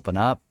guides would open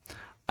up.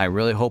 I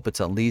really hope it's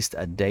at least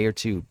a day or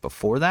two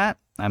before that.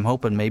 I'm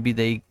hoping maybe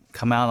they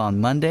come out on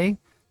Monday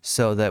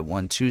so that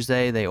when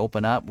Tuesday they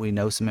open up, we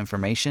know some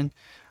information.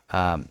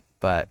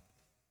 But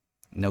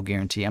no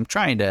guarantee. I'm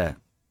trying to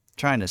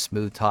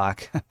smooth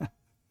talk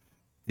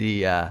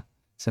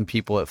some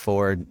people at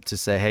Ford to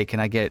say, hey, can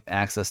I get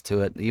access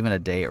to it even a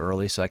day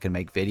early so I can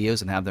make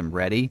videos and have them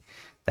ready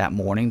that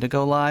morning to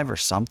go live or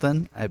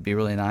something? It'd be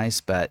really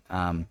nice. But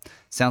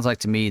sounds like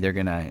to me they're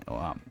gonna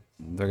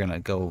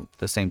go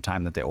the same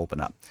time that they open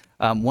up.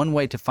 One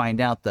way to find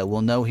out though,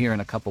 we'll know here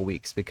in a couple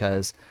weeks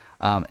because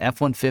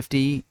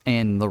F-150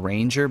 and the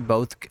Ranger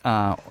both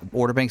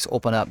order banks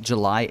open up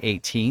July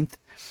 18th,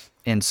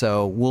 and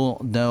so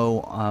we'll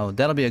know.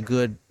 That'll be a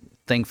good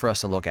thing for us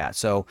to look at.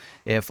 So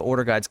if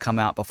order guides come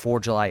out before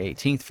July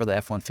 18th for the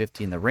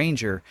F-150 and the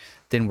Ranger,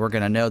 then we're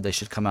going to know they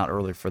should come out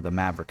early for the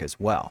Maverick as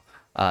well.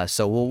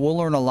 So we'll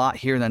learn a lot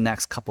here in the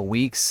next couple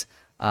weeks.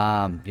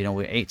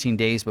 We're 18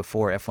 days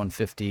before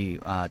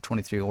F-150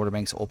 23 order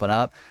banks open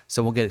up.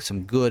 So we'll get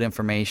some good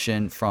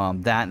information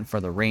from that and for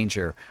the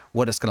Ranger,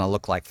 what it's going to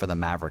look like for the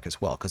Maverick as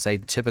well, because they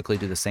typically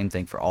do the same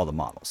thing for all the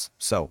models.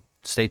 So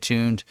stay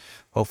tuned.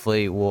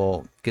 Hopefully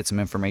we'll get some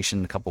information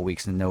in a couple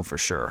weeks and know for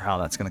sure how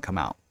that's going to come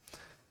out.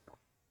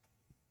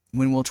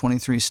 When will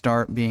 23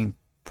 start being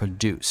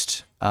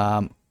produced?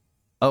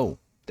 Oh,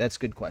 that's a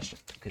good question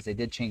because they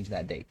did change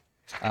that date.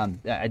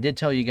 I did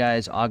tell you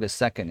guys August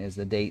 2nd is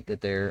the date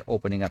that they're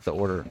opening up the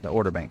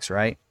order banks,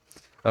 right?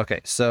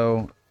 Okay,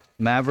 so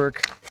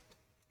Maverick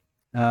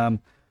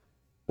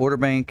order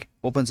bank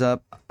opens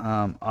up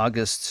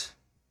August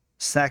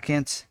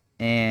 2nd,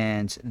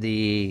 and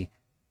the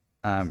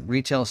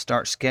retail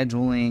start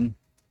scheduling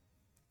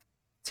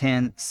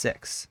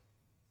 10/6.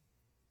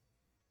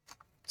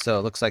 So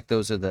it looks like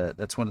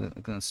that's when they're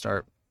going to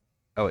start.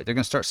 Oh, wait, they're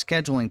going to start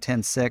scheduling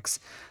 10/6.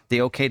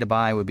 The okay to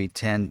buy would be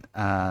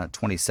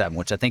 10/27,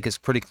 which I think is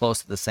pretty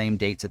close to the same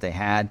dates that they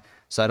had.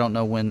 So I don't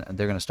know when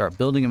they're going to start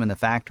building them in the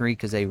factory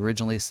because they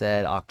originally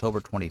said October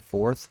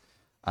 24th,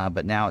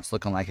 but now it's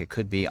looking like it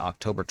could be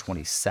October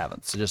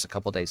 27th. So just a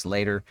couple days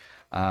later,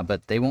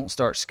 but they won't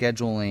start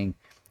scheduling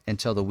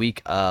until the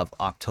week of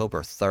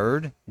October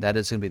 3rd. That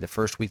is going to be the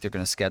first week they're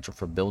going to schedule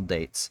for build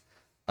dates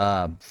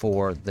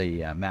for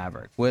the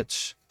Maverick,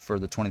 which for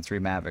the 23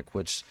 Maverick,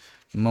 which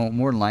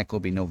more than likely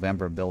will be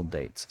November build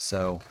dates.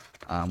 So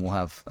we'll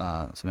have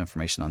some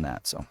information on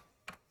that. So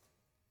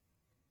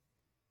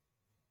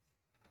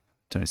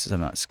Tony says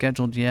I'm not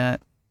scheduled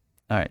yet.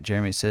 All right,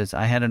 Jeremy says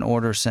I had an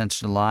order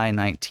since July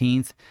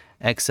 19th,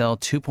 XL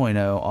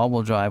 2.0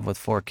 all-wheel drive with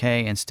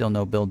 4K and still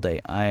no build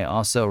date. I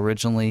also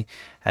originally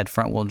had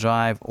front-wheel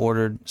drive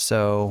ordered,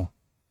 so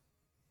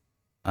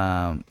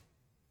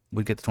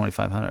we'd get the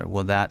 2500.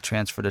 Will that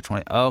transfer to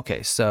 20?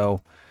 Okay,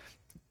 so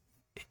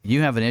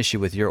you have an issue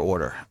with your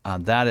order.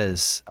 That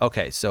is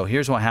okay. So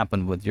here's what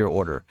happened with your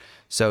order.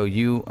 So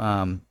you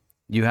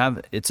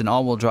have, it's an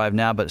all-wheel drive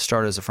now, but it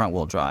started as a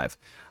front-wheel drive.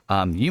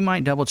 You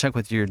might double check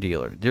with your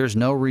dealer. There's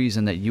no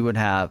reason that you would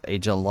have a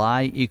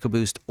July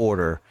EcoBoost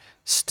order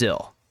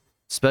still,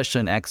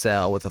 especially an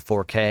XL with a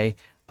 4K.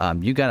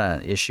 You got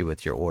an issue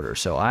with your order.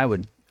 So I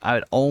would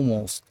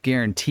almost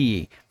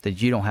guarantee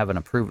that you don't have an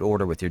approved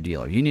order with your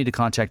dealer. You need to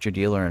contact your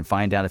dealer and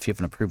find out if you have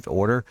an approved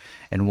order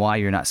and why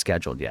you're not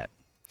scheduled yet.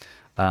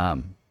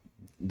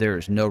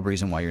 there's no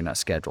reason why you're not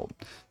scheduled.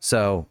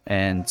 So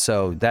that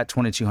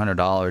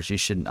 $2,200, you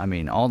should, I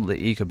mean, all the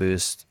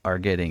EcoBoosts are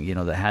getting,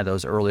 that had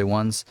those early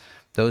ones,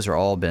 those are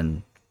all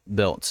been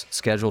built,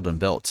 scheduled and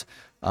built.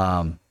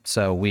 So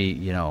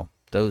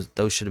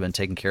those should have been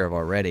taken care of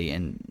already,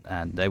 and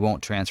they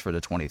won't transfer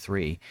to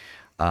 23.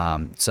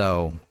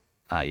 So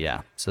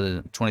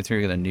the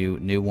 23 got a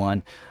new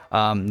one.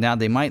 Now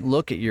they might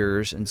look at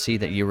yours and see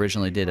that you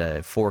originally did a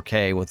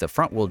 4K with the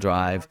front wheel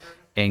drive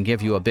and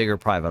give you a bigger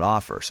private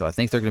offer. So I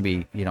think they're going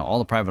to be, all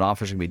the private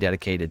offers are going to be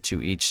dedicated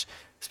to each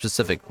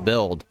specific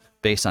build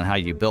based on how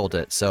you build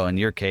it. So in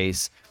your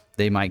case,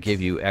 they might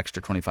give you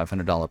extra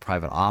 $2,500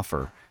 private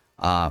offer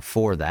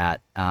for that.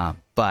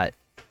 But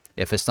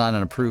if it's not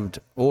an approved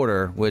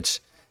order, which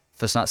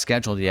if it's not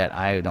scheduled yet,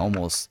 I'm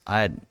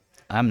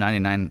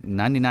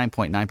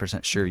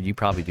 99.9% sure you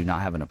probably do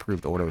not have an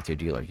approved order with your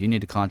dealer. You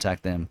need to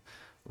contact them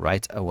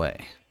right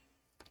away.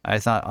 I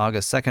thought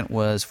August 2nd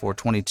was for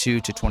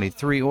 22 to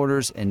 23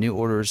 orders, and new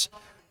orders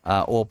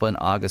open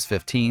August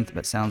 15th,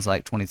 but sounds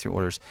like 23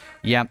 orders.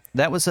 Yeah,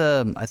 that was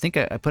I think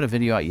I put a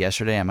video out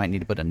yesterday. I might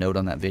need to put a note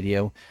on that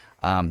video.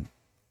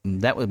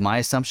 That was my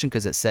assumption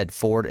because it said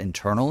Ford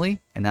internally,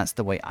 and that's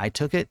the way I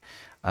took it.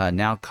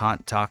 Now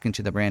talking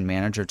to the brand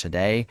manager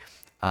today,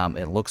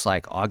 it looks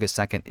like August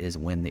 2nd is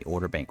when the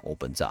order bank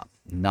opens up,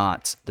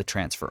 not the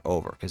transfer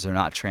over, because they're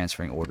not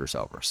transferring orders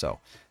over. So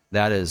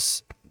that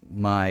is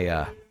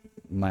my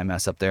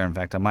mess up there. In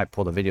fact, I might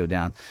pull the video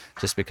down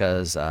just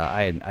because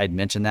I'd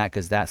mentioned that,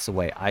 because that's the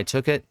way I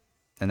took it,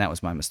 and that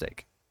was my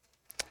mistake.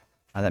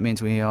 That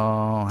means we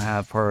all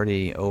have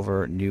priority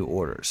over new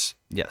orders.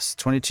 Yes,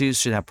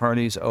 22s should have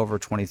priorities over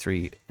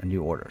 23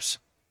 new orders.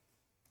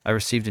 I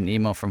received an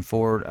email from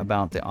Ford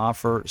about the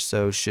offer,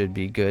 so should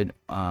be good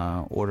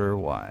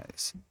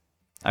order-wise.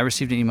 I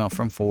received an email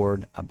from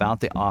Ford about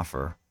the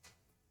offer,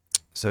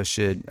 so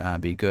should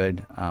be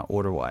good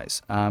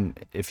order-wise.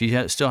 If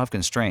you still have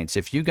constraints,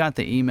 if you got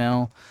the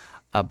email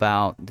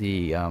about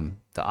the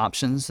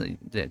options,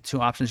 the two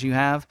options you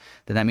have,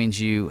 then that means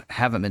you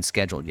haven't been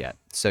scheduled yet.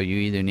 So you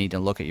either need to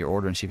look at your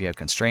order and see if you have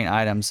constraint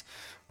items,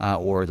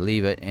 or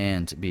leave it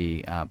and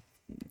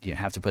you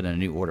have to put in a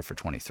new order for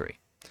 23.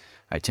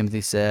 All right,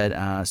 Timothy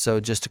said, so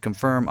just to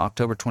confirm,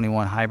 October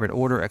 21 hybrid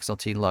order,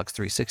 XLT Lux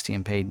 360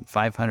 and paid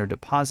 $500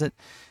 deposit,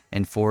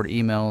 and Ford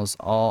emails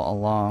all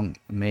along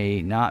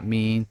may not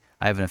mean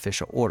I have an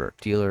official order.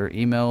 Dealer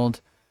emailed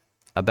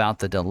about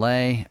the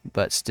delay,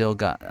 but still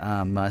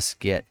must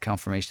get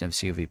confirmation of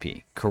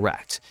COVP.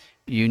 Correct.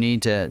 You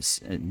need to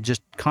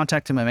just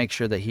contact him and make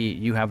sure that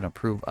you have an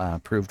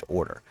approved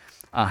order.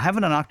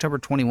 Having an October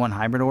 21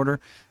 hybrid order,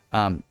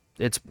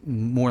 it's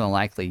more than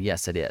likely,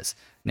 yes, it is.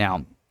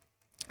 Now,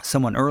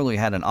 someone early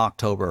had an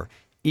October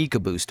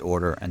EcoBoost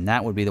order, and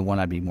that would be the one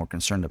I'd be more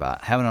concerned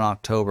about. Having an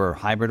October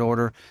hybrid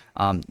order,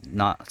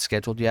 not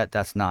scheduled yet,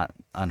 that's not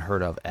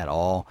unheard of at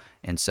all.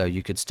 And so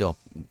you could still,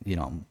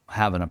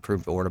 have an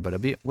approved order, but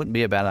it wouldn't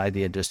be a bad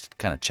idea just to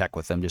kind of check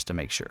with them just to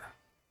make sure.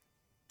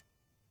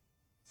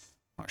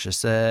 Marcia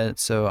said,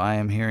 so I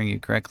am hearing you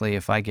correctly.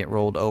 If I get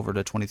rolled over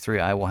to 23,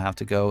 I will have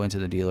to go into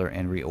the dealer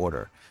and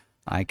reorder.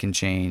 I can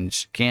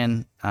change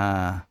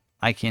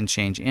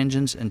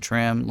engines and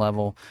trim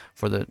level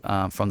for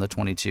from the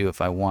 22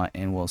 if I want,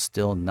 and will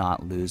still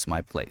not lose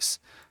my place.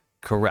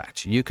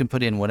 Correct. You can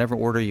put in whatever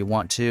order you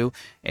want to,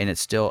 and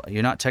it's still,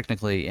 you're not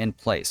technically in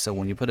place. So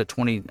when you put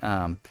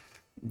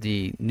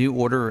the new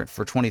order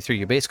for 23,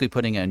 you're basically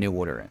putting a new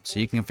order in. So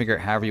you can configure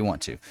it however you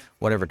want to,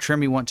 whatever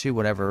trim you want to,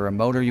 whatever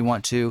motor you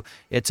want to.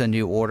 It's a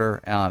new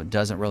order. It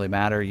doesn't really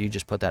matter. You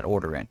just put that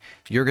order in.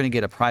 You're going to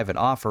get a private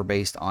offer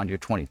based on your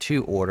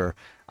 22 order,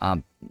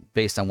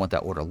 based on what that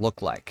order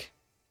looked like.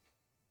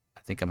 I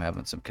think I'm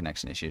having some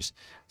connection issues.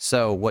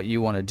 So what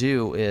you want to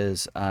do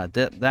is, at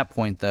that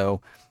point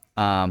though,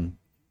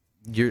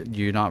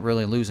 you're not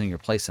really losing your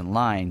place in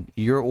line.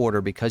 Your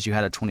order, because you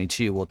had a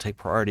 22, will take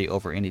priority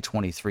over any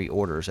 23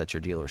 orders at your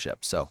dealership.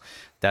 So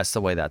that's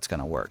the way that's going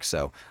to work.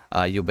 So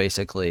you'll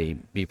basically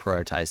be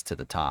prioritized to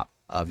the top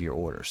of your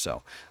order.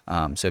 So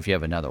so if you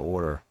have another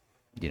order,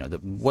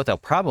 what they'll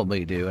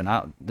probably do,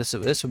 and this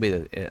would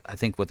be I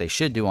think what they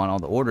should do on all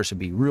the orders would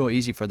be real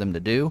easy for them to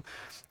do.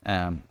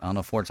 I don't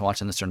know if Ford's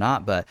watching this or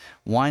not, but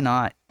why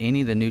not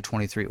any of the new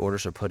 23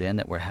 orders are put in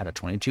that had a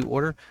 22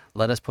 order?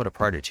 Let us put a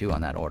priority 2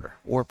 on that order,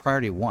 or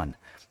priority 1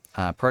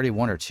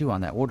 or 2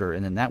 on that order.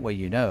 And then that way,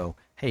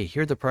 hey,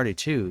 here are the priority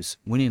 2s.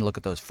 We need to look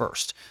at those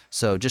first.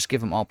 So just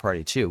give them all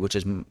priority 2, which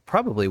is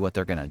probably what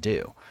they're going to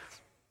do.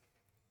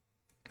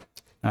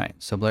 All right.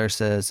 So Blair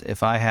says,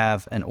 if I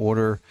have an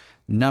order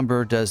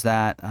number, does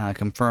that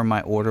confirm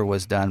my order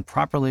was done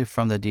properly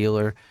from the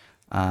dealer?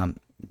 No,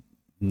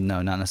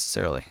 not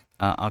necessarily.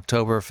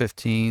 October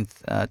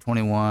 15th,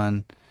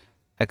 21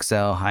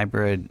 XL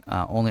hybrid,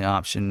 only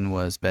option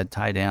was bed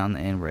tie down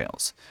and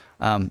rails.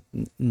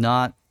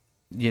 Not,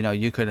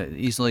 you could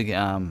easily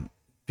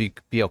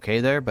be okay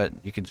there, but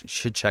you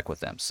should check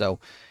with them. So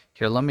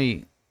here, let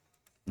me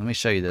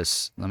show you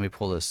this. Let me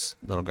pull this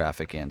little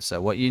graphic in. So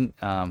what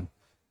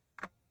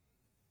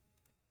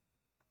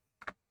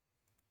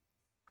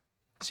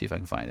See if I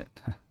can find it.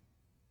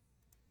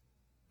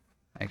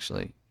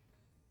 Actually,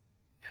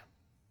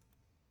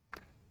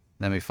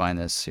 let me find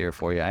this here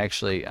for you. I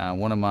actually,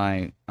 one of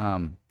my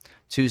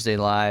Tuesday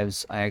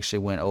lives, I actually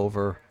went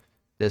over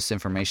this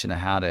information of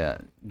how to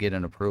get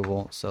an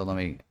approval. So let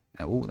me,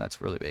 oh,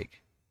 that's really big.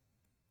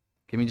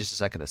 Give me just a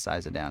second to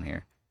size it down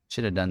here.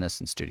 Should have done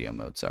this in studio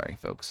mode. Sorry,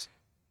 folks.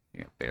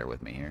 Here, bear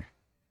with me here.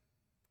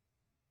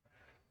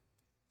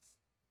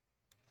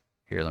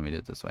 Here, let me do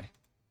it this way.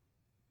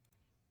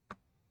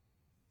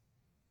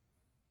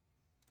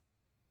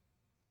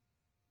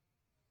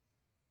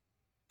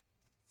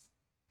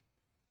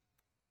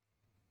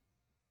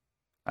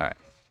 All right.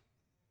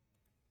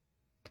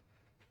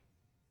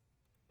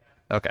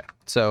 Okay.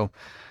 So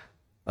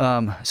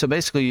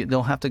basically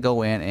they'll have to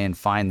go in and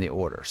find the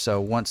order.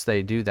 So once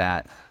they do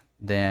that,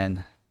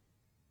 then,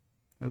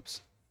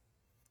 oops.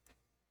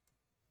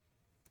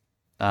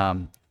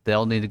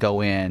 They'll need to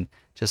go in,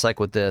 just like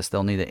with this,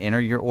 they'll need to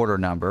enter your order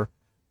number,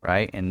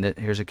 right? And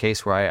here's a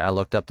case where I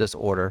looked up this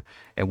order.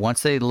 And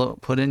once they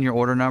put in your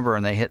order number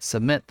and they hit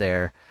submit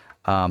there,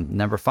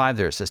 number 5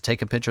 there, it says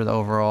take a picture of the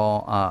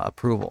overall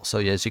approval. So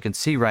as you can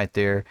see right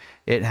there,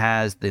 it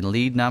has the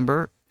lead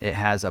number, it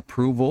has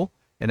approval,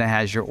 and it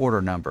has your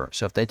order number.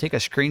 So if they take a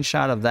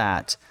screenshot of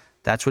that,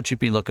 that's what you'd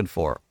be looking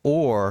for.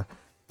 Or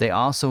they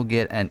also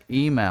get an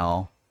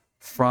email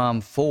from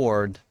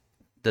Ford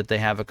that they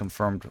have a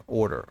confirmed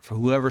order. For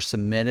whoever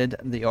submitted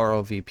the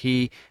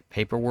ROVP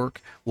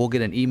paperwork, will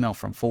get an email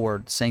from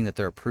Ford saying that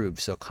they're approved.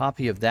 So a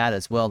copy of that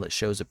as well that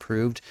shows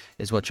approved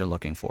is what you're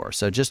looking for.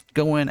 So just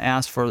go in,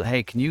 ask for,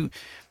 hey, can you,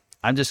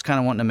 I'm just kind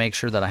of wanting to make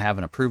sure that I have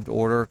an approved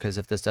order, because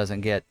if this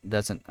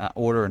doesn't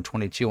order in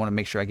 22, I want to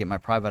make sure I get my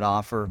private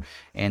offer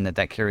and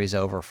that carries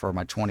over for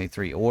my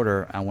 23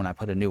 order when I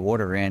put a new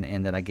order in,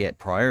 and that I get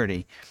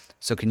priority.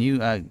 So can you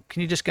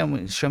just show me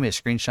a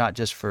screenshot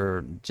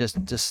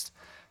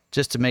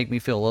just to make me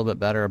feel a little bit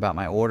better about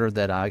my order,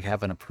 that I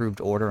have an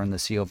approved order in the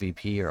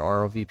COVP or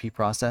ROVP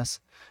process?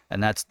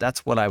 And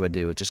that's what I would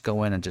do. Just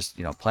go in and just,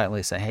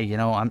 politely say, hey,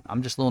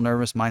 I'm just a little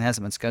nervous. Mine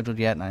hasn't been scheduled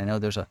yet, and I know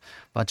there's a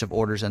bunch of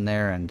orders in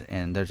there,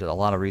 and there's a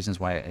lot of reasons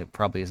why it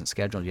probably isn't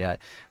scheduled yet.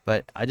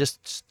 But I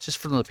just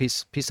for the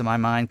peace of my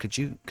mind, could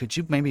you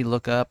maybe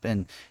look up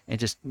and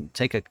just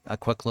take a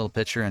quick little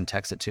picture and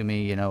text it to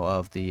me,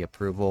 of the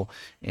approval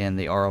in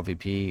the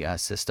ROVP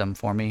system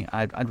for me?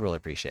 I'd really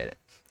appreciate it.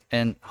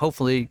 And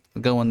hopefully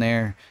go in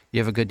there, you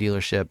have a good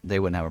dealership, they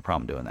wouldn't have a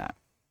problem doing that.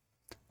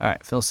 All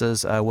right, Phil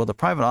says, will the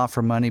private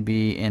offer money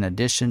be in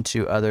addition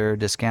to other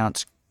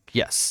discounts?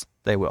 Yes,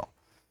 they will.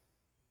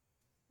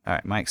 All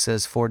right, Mike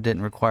says, Ford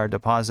didn't require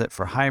deposit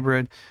for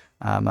hybrid,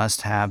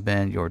 must have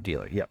been your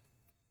dealer. Yep.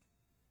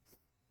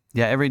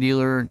 Yeah, every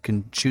dealer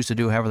can choose to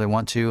do however they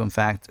want to. In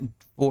fact,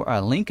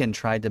 Lincoln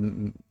tried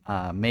to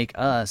make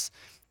us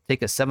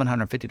take a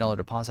 $750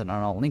 deposit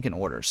on all Lincoln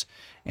orders.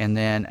 And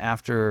then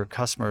after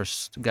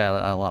customers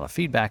got a lot of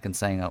feedback and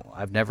saying, oh,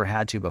 I've never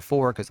had to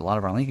before, because a lot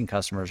of our Lincoln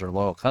customers are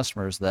loyal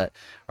customers that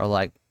are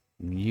like,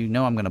 I'm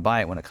going to buy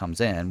it when it comes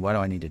in. Why do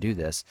I need to do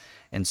this?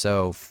 And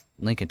so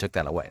Lincoln took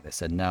that away. They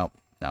said, no.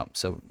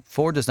 So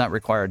Ford does not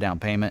require a down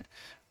payment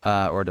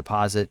or a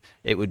deposit.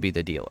 It would be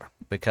the dealer,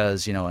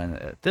 because, and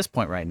at this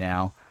point right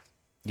now,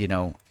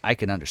 I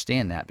can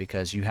understand that,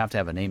 because you have to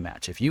have a name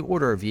match. If you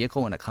order a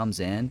vehicle and it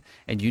comes in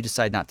and you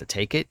decide not to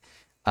take it,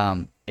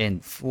 and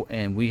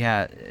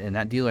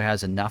that dealer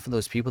has enough of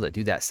those people that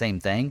do that same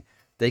thing,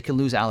 they could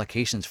lose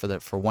allocations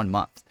for 1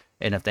 month.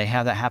 And if they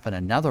have that happen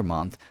another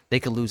month, they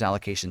could lose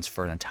allocations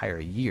for an entire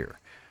year.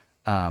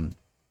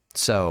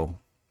 So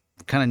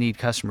kind of need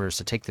customers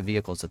to take the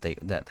vehicles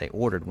that they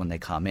ordered when they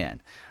come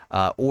in,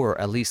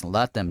 or at least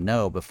let them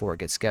know before it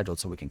gets scheduled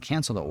so we can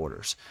cancel the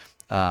orders.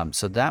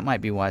 So that might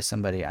be why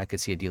I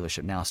could see a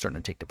dealership now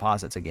starting to take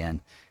deposits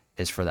again,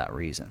 is for that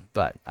reason.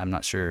 But I'm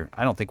not sure.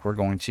 I don't think we're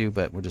going to,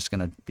 but we're just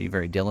going to be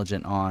very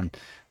diligent on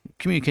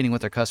communicating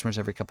with our customers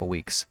every couple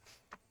weeks.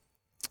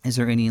 Is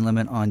there any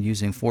limit on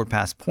using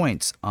FordPass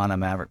points on a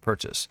Maverick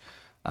purchase?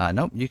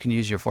 Nope. You can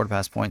use your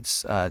FordPass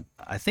points, I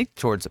think,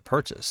 towards a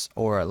purchase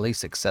or at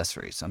least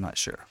accessories. I'm not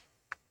sure.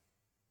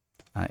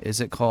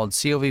 Is it called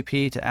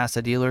COVP to ask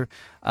the dealer?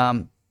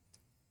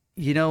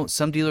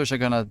 Some dealers are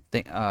gonna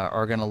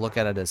look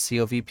at it as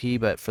COVP,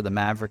 but for the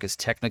Maverick, it's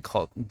technically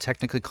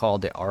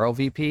called the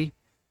ROVP,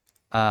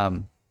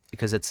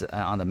 because it's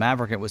on the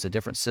Maverick. It was a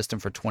different system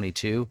for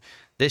 22.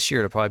 This year,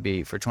 it'll probably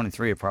be for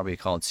 23. It'll probably be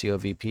called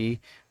COVP.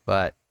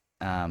 But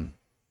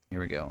here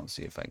we go. Let's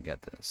see if I can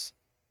get this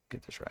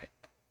right.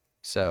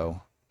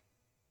 So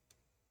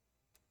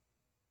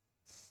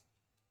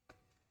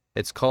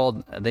it's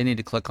called. They need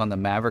to click on the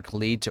Maverick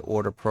Lead to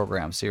Order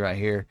program. See right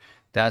here.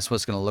 That's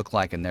what's going to look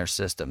like in their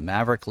system.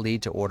 Maverick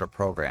Lead to Order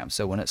program.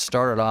 So when it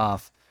started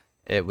off,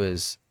 it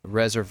was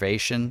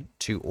reservation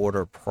to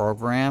order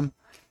program,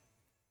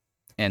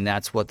 and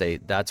that's why they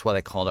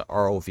called it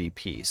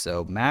ROVP.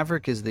 So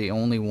Maverick is the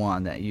only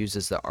one that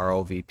uses the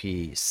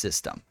ROVP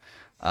system.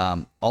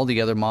 All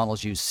the other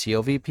models use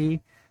COVP.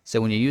 So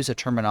when you use a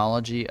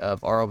terminology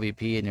of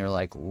ROVP and you're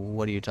like,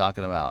 what are you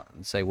talking about?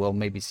 And say, well,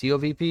 maybe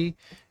COVP,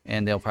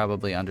 and they'll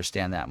probably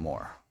understand that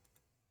more.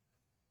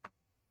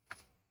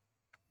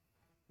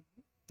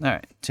 All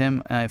right,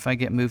 Tim, if I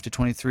get moved to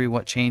 23,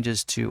 what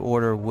changes to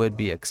order would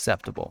be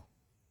acceptable?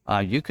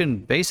 You can,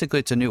 basically,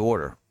 it's a new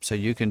order, so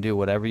you can do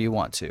whatever you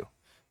want to.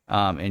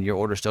 And your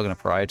order is still going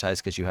to prioritize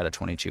because you had a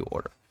 22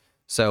 order.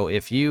 So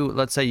if you,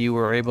 let's say you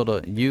were able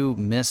to, you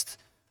missed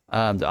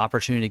the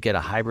opportunity to get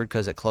a hybrid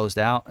because it closed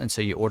out, and so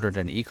you ordered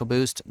an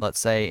EcoBoost, let's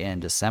say in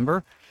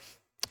December,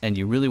 and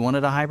you really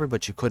wanted a hybrid,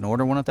 but you couldn't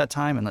order one at that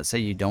time, and let's say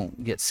you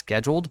don't get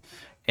scheduled,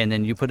 and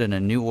then you put in a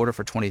new order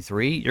for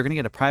 23, you're going to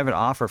get a private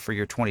offer for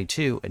your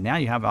 22, and now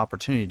you have an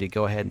opportunity to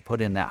go ahead and put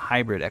in that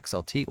hybrid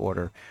XLT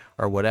order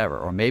or whatever.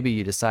 Or maybe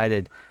you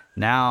decided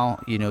now,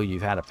 you know,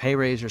 you've had a pay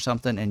raise or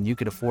something, and you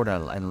could afford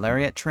a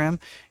Lariat trim,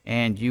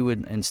 and you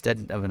would,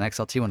 instead of an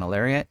XLT and a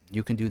Lariat,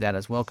 you can do that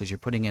as well because you're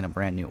putting in a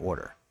brand new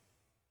order.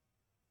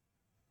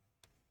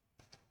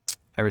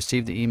 I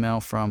received the email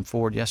from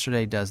Ford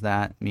yesterday. Does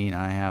that mean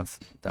I have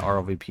the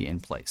ROVP in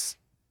place?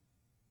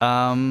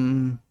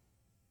 Great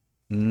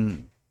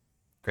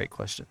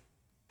question.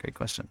 Great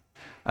question.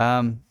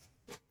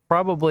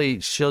 Probably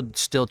should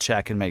still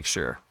check and make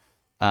sure.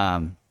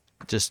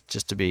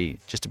 Just to be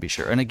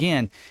sure. And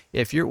again,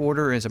 if your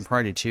order is in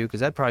priority 2, because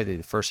that'd probably be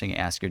the first thing you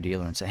ask your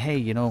dealer and say, hey,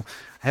 you know,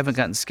 I haven't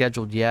gotten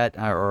scheduled yet,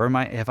 or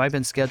have I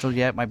been scheduled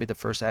yet? Might be the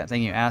first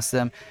thing you ask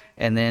them.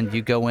 And then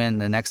you go in,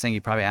 the next thing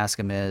you probably ask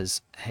them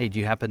is, hey, do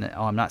you happen to,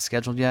 oh, I'm not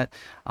scheduled yet.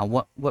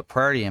 What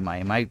priority am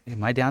I?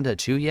 Am I down to a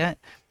 2 yet?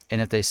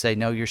 And if they say,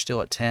 no, you're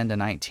still at 10 to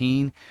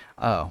 19,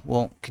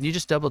 well, can you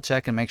just double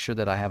check and make sure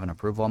that I have an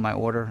approval on my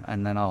order?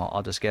 And then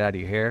I'll just get out of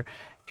your hair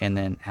and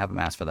then have them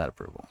ask for that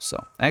approval.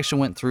 So I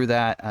actually went through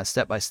that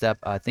step by step.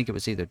 I think it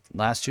was either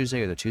last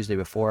Tuesday or the Tuesday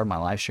before. My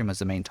live stream was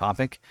the main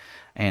topic,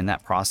 and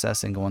that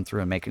process and going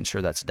through and making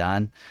sure that's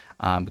done.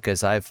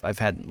 Because I've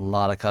had a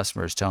lot of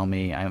customers tell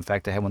me, in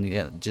fact, I had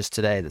one just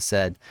today that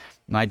said,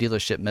 my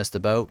dealership missed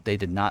the boat. They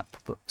did not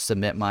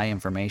submit my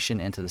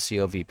information into the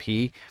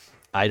COVP.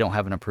 I don't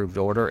have an approved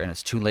order, and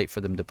it's too late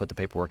for them to put the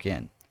paperwork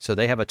in. So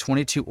they have a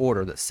 22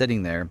 order that's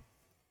sitting there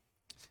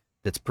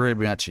that's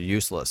pretty much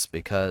useless,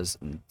 because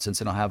since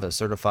they don't have a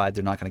certified,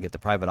 they're not going to get the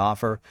private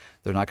offer.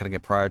 They're not going to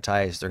get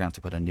prioritized. They're going to have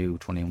to put a new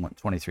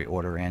 23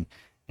 order in.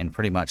 And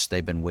pretty much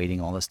they've been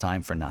waiting all this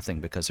time for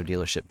nothing because their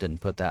dealership didn't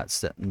put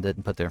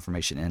their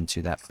information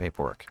into that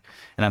paperwork.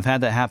 And I've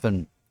had that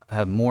happen. I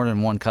have more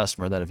than one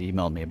customer that have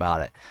emailed me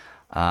about it.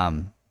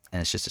 And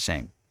it's just a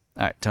shame.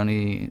 All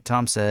right,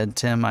 Tom said,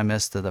 Tim, I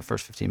missed the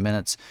first 15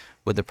 minutes.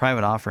 Would the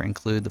private offer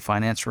include the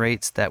finance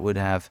rates that would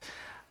have?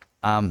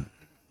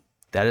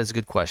 That is a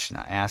good question.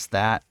 I asked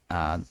that.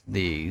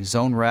 The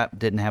zone rep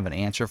didn't have an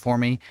answer for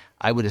me.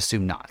 I would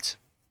assume not.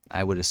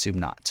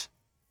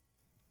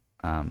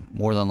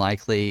 More than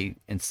likely,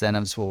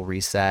 incentives will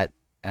reset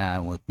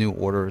with new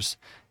orders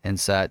and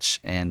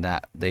such, and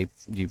that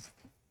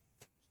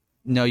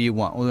No, you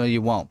won't. Well,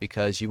 you won't,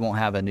 because you won't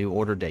have a new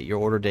order date. Your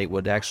order date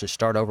would actually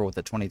start over with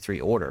a 23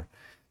 order.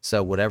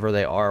 So whatever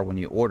they are when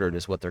you ordered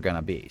is what they're going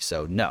to be.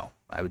 So no,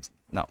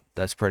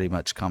 that's pretty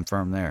much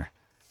confirmed there.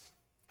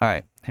 All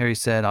right. Harry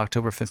said,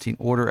 October 15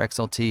 order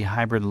XLT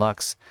hybrid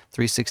Lux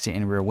 360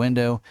 in rear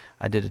window.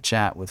 I did a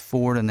chat with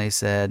Ford, and they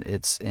said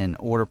it's in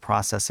order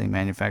processing.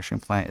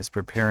 Manufacturing plant is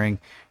preparing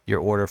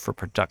your order for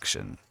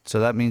production. So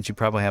that means you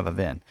probably have a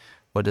VIN.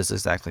 What does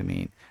this exactly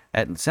mean?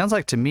 It sounds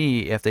like to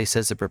me, if they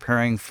says they're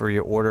preparing for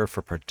your order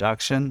for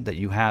production, that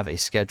you have a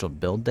scheduled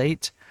build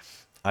date,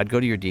 I'd go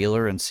to your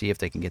dealer and see if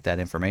they can get that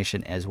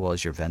information as well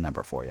as your VIN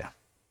number for you.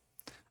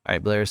 All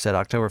right, Blair said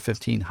October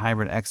 15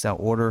 hybrid XL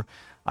order.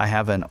 I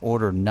have an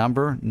order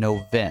number,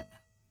 no VIN.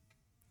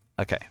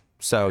 Okay,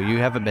 so you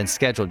haven't been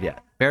scheduled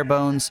yet. Bare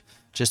bones,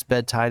 just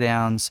bed tie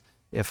downs.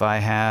 If I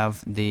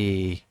have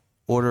the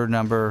order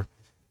number,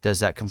 does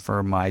that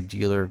confirm my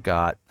dealer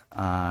got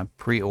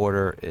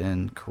pre-order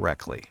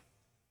incorrectly?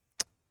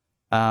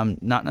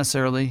 Not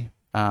necessarily,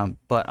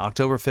 but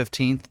October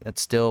 15th,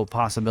 it's still a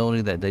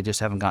possibility that they just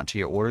haven't gotten to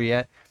your order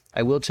yet.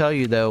 I will tell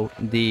you though,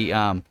 the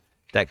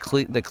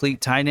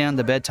cleat tie down,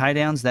 the bed tie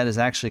downs, that is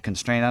actually a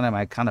constraint item.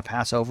 I kind of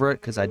pass over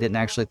it because I didn't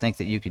actually think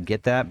that you could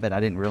get that, but I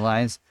didn't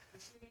realize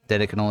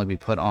that it can only be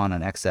put on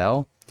an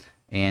XL,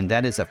 and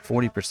that is a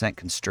 40%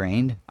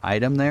 constrained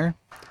item there.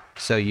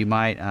 So you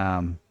might,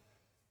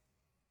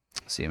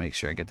 see, make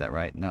sure I get that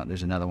right. No,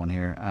 there's another one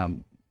here.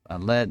 A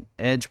LED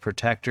edge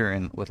protector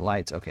and with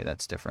lights. Okay,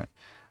 that's different.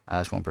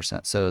 That's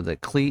 1%. So the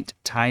cleat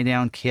tie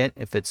down kit,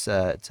 if it's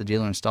a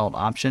dealer installed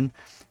option,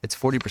 it's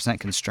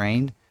 40%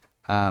 constrained.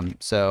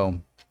 So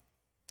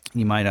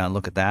you might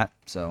look at that.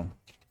 So,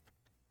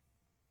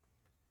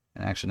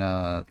 and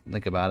actually,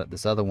 think about it.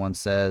 This other one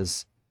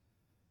says,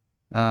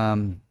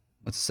 let's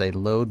say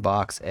load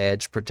box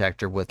edge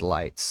protector with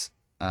lights.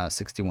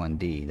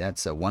 61D,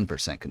 that's a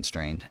 1%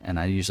 constrained, and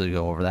I usually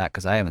go over that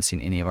because I haven't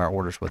seen any of our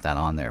orders with that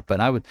on there.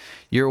 But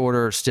your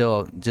order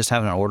still, just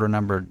having an order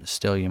number,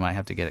 still you might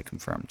have to get it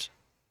confirmed.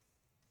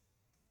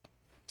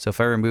 So if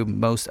I remove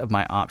most of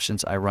my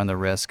options, I run the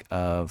risk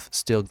of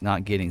still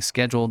not getting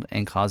scheduled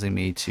and causing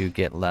me to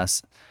get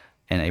less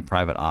in a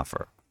private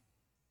offer.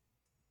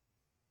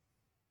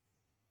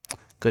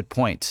 Good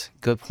point.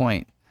 Good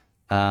point.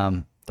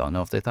 Don't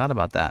know if they thought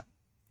about that.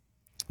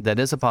 That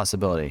is a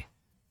possibility.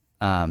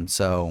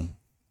 So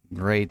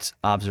great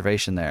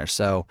observation there.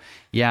 So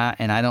yeah,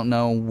 and I don't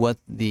know what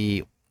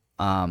the,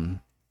 if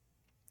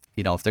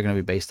they're going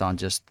to be based on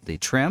just the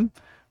trim,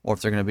 or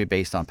if they're going to be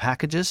based on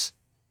packages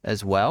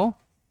as well,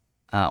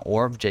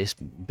 or just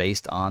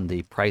based on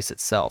the price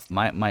itself.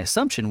 My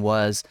assumption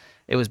was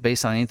it was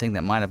based on anything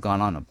that might have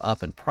gone on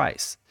up in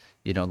price.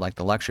 Like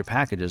the luxury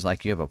packages,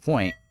 like you have a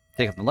point.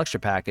 Take up the luxury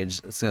package,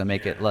 it's going to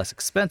make it less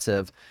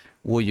expensive.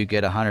 Will you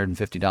get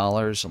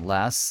 $150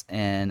 less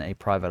in a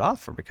private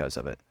offer because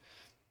of it?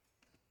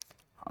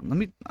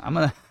 I'm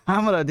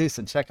gonna do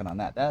some checking on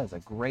that. That is a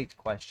great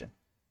question.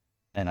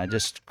 And I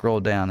just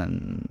scrolled down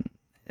and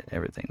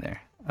everything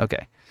there.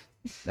 Okay,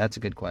 that's a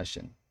good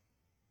question.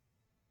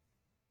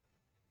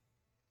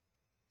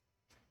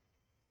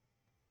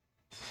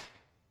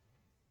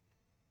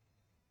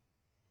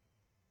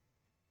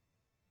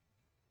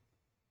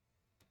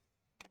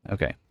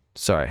 Okay,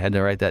 sorry, I had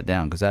to write that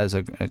down because that is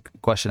a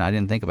question I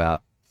didn't think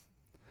about.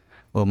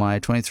 Will my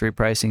 23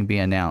 pricing be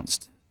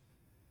announced?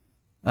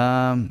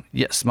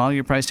 Yes, model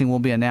year pricing will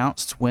be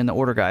announced when the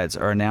order guides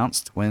are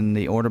announced, when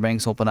the order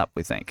banks open up,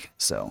 we think.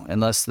 So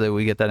unless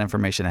we get that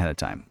information ahead of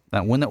time.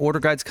 Now, when the order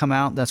guides come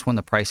out, that's when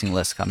the pricing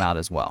lists come out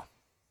as well.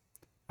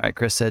 All right,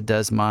 Chris said,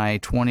 does my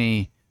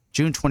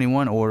June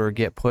 21 order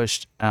get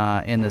pushed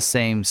in the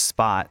same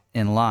spot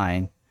in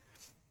line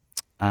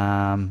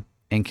and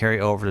carry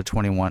over to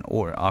 21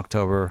 or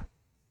October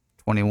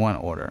 21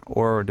 order,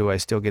 or do I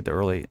still get the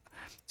early?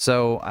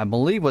 So I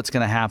believe what's going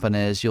to happen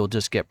is you'll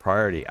just get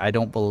priority. I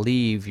don't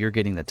believe you're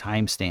getting the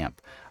timestamp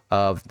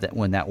of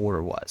when that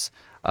order was.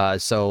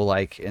 So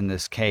like in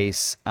this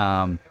case,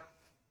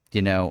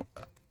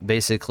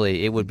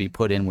 basically it would be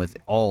put in with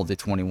all the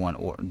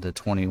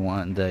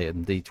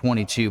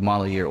 22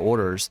 model year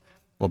orders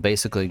will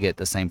basically get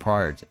the same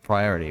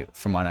priority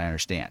from what I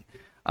understand.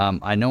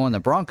 I know on the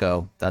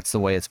Bronco, that's the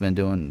way it's been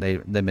doing.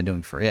 They've been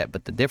doing for it.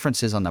 But the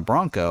difference is on the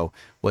Bronco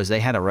was they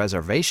had a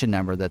reservation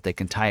number that they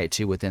can tie it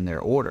to within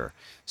their order,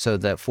 so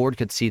that Ford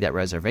could see that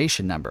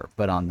reservation number.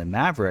 But on the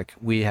Maverick,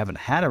 we haven't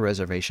had a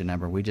reservation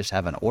number. We just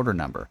have an order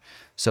number.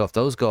 So if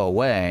those go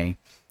away,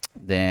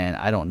 then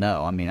I don't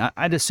know. I mean,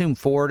 I'd assume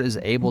Ford is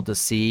able to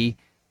see,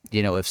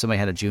 if somebody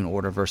had a June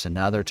order versus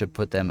another, to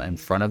put them in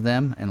front of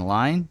them in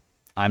line.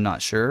 I'm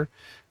not sure.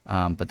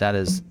 But that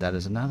is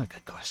another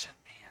good question.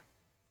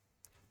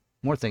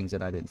 More things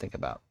that I didn't think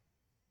about.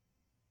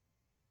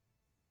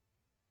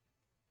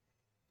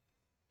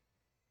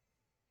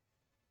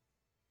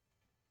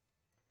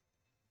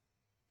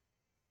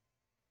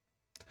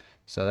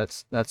 So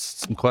that's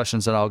some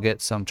questions that I'll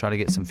try to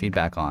get some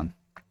feedback on.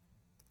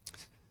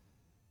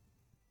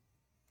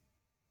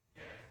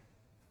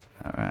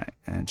 All right.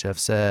 And Jeff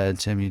said,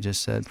 Tim, you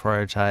just said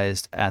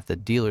prioritized at the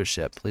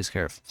dealership. Please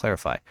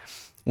clarify.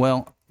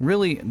 Well,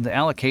 really, the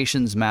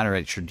allocations matter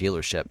at your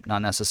dealership,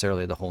 not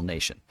necessarily the whole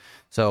nation.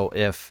 So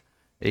if,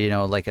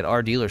 like at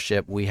our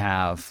dealership, we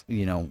have,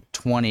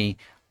 20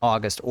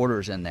 August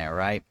orders in there,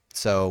 right?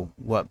 So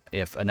what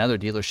if another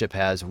dealership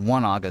has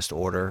one August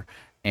order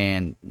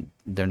and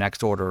their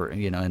next order,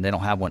 and they don't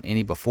have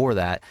any before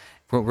that,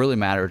 what really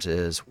matters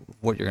is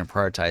what you're going to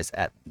prioritize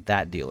at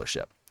that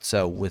dealership.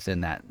 So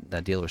within that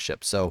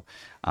dealership. So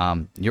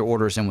your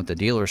order's in with the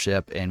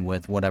dealership and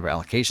with whatever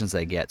allocations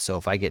they get. So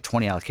if I get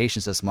 20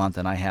 allocations this month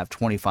and I have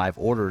 25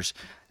 orders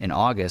in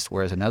August,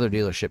 whereas another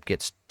dealership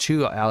gets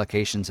 2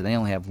 allocations and they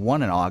only have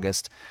 1 in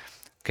August,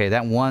 okay,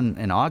 that 1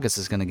 in August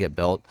is going to get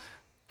built.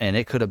 And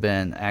it could have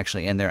been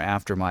actually in there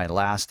after my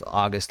last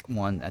August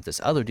one at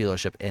this other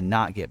dealership and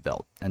not get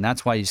built. And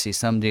that's why you see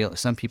some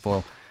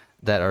people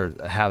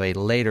that have a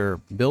later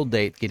build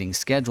date getting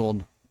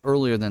scheduled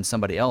earlier than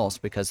somebody else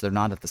because they're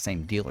not at the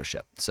same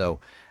dealership. So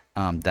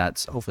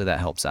hopefully that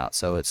helps out.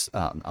 So it's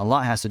a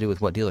lot has to do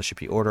with what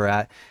dealership you order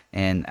at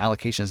and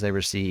allocations they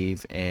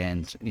receive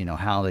and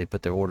how they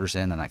put their orders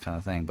in and that kind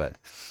of thing. But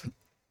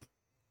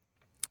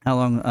how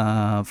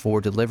long for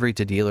delivery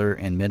to dealer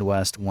in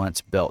Midwest once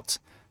built?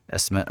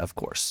 Estimate, of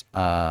course,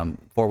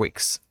 4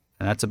 weeks,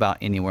 and that's about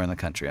anywhere in the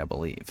country, I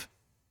believe.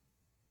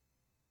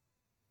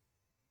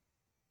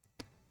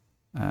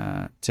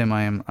 Tim,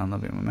 I'm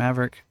loving my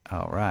Maverick.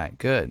 All right,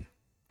 good.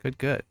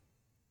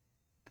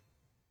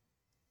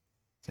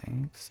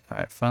 Thanks. All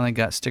right, finally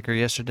got sticker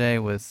yesterday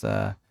with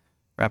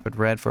Rapid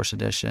Red First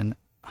Edition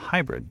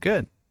Hybrid.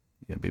 Good.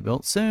 Gonna be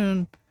built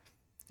soon.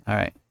 All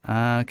right.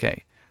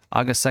 Okay.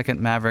 August 2nd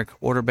Maverick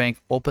order bank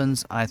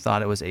opens. I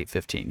thought it was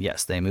 8:15.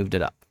 Yes, they moved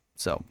it up.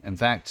 So, in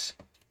fact,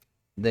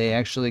 they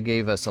actually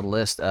gave us a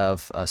list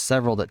of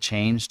several that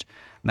changed.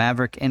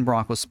 Maverick and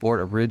Bronco Sport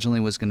originally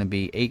was going to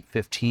be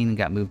 8:15,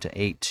 got moved to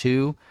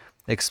 8:2.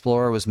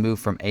 Explorer was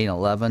moved from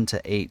 8:11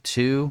 to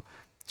 8:2.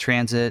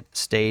 Transit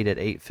stayed at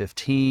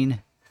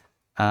 8:15.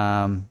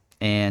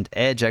 And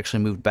Edge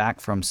actually moved back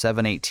from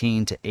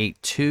 7:18 to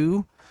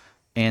 8:2.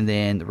 and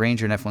then the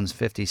Ranger and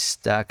F-150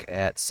 stuck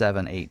at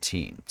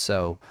 7/18.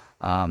 So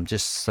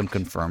just some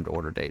confirmed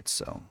order dates.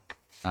 So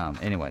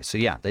anyway, so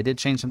yeah, they did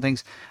change some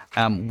things.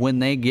 When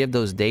they give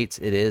those dates,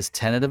 it is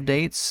tentative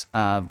dates.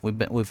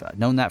 We've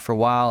known that for a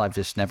while. I've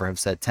just never have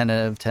said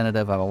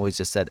tentative. I've always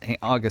just said, hey,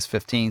 August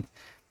 15th,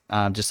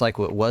 just like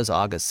it was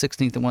August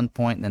 16th at one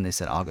point. And then they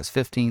said August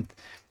 15th.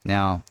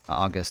 Now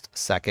August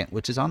 2nd,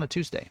 which is on a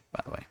Tuesday,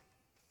 by the way.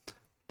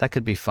 That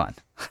could be fun.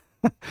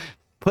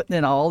 Putting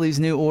in all these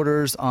new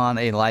orders on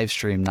a live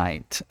stream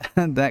night.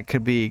 That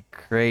could be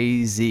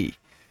crazy.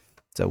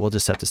 So we'll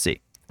just have to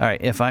see. All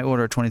right, if I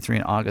order a 23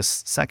 on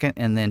August 2nd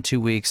and then 2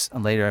 weeks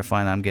later I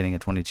find I'm getting a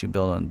 22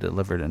 build and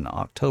delivered in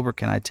October,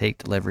 can I take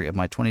delivery of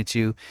my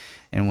 22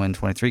 and when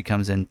 23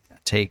 comes in,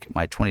 take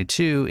my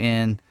 22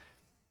 in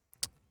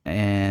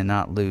and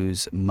not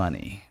lose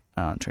money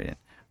on trade-in?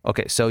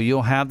 Okay, so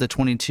you'll have the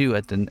 22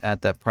 at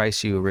the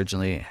price you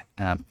originally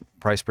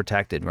price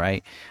protected,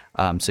 right?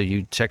 So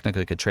you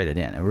technically could trade it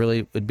in. It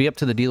really would be up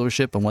to the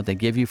dealership and what they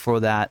give you for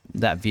that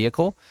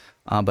vehicle,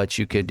 but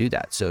you could do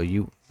that. So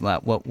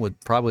what would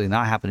probably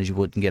not happen is you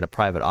wouldn't get a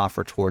private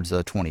offer towards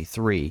the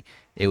 23.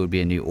 It would be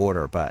a new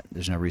order, but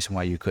there's no reason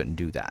why you couldn't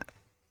do that.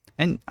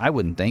 And I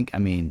wouldn't think. I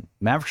mean,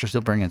 Mavericks are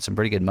still bringing some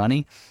pretty good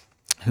money.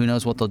 Who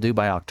knows what they'll do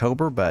by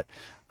October, but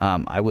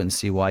I wouldn't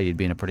see why you'd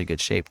be in a pretty good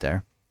shape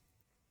there.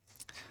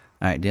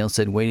 All right, Dale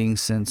said, waiting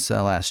since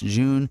last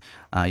June.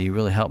 You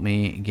really helped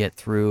me get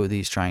through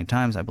these trying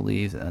times. I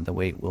believe the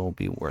wait will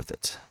be worth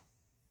it.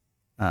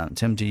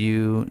 Tim, do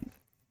you,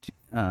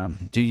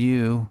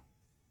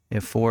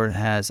 if Ford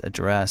has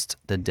addressed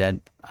the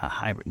dead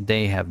hybrid?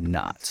 They have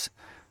not.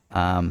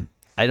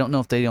 I don't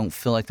know if they don't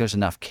feel like there's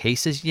enough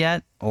cases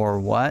yet or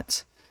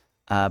what,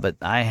 but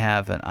I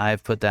have, and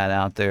I've put that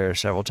out there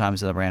several times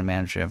to the brand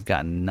manager. I've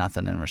gotten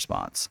nothing in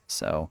response.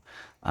 So,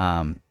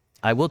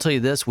 I will tell you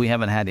this, we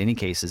haven't had any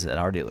cases at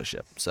our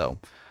dealership. So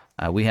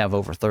we have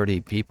over 30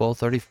 people,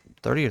 30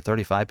 or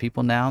 35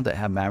 people now that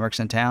have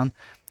Mavericks in town,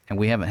 and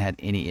we haven't had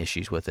any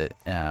issues with it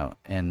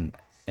in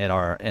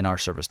our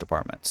service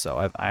department.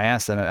 So I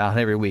ask them out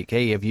every week,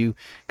 hey, have you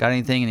got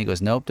anything? And he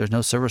goes, nope, there's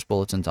no service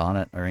bulletins on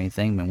it or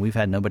anything. And we've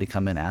had nobody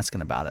come in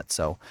asking about it.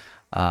 So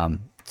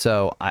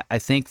I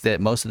think that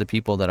most of the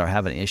people that are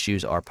having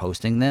issues are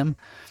posting them.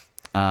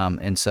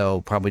 And so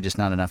probably just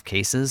not enough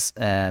cases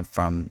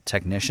from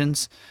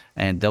technicians,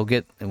 and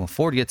when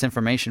Ford gets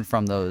information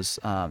from those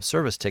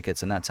service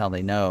tickets, and that's how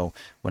they know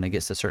when it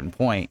gets to a certain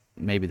point,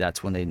 maybe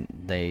that's when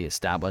they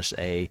establish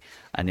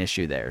an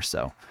issue there.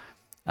 So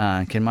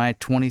can my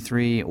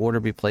 23 order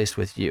be placed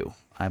with you?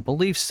 I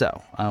believe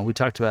so. We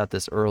talked about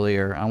this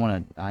earlier.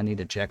 I need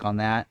to check on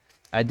that.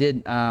 I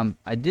did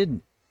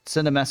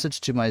send a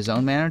message to my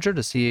zone manager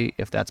to see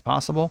if that's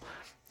possible.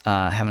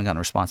 Haven't gotten a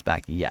response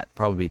back yet.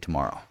 Probably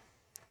tomorrow.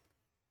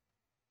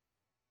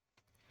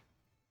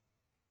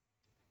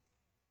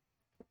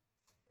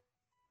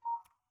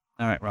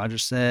 All right, Roger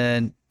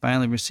said,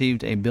 finally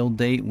received a build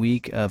date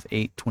week of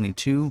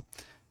 8/22.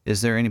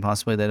 Is there any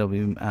possibility that it'll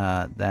be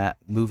that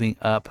moving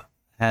up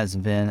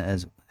have been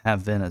as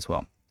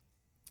well?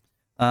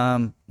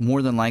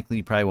 More than likely,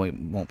 you probably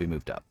won't be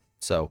moved up.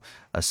 So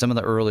some of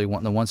the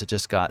the ones that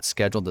just got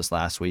scheduled this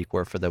last week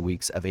were for the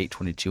weeks of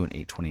 8/22 and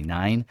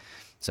 8/29.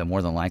 So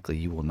more than likely,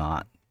 you will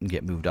not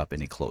get moved up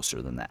any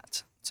closer than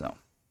that. So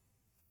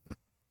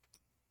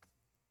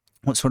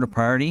what sort of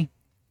priority?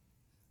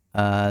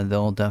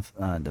 They'll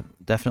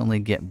definitely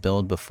get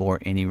billed before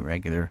any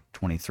regular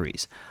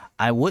 23s.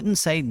 I wouldn't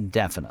say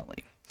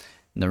definitely.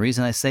 And the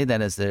reason I say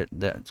that is that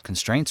the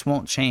constraints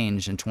won't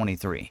change in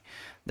 23.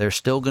 There's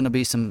still going to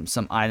be some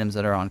items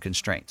that are on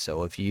constraint.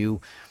 So if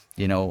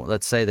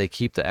let's say they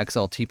keep the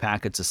XLT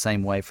package the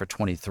same way for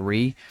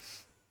 23,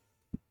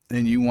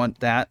 and you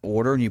want that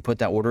order and you put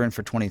that order in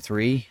for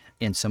 23,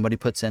 and somebody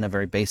puts in a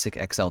very basic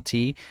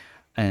XLT,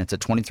 and it's a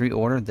 23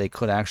 order, they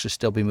could actually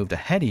still be moved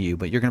ahead of you,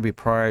 but you're going to be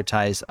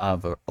prioritized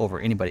over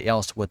anybody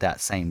else with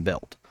that same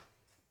build.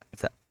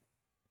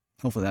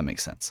 Hopefully that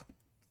makes sense.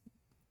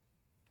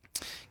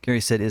 Gary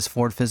said, is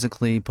Ford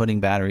physically putting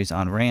batteries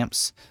on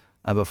ramps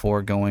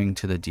before going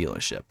to the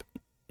dealership?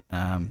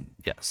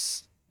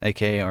 Yes.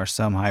 AKA, are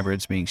some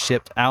hybrids being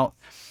shipped out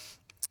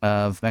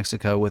of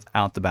Mexico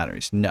without the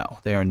batteries? No,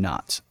 they are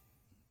not.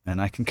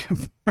 And I can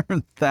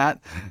confirm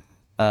that.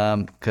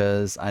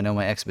 Because I know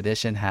my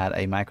Expedition had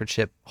a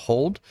microchip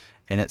hold,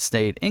 and it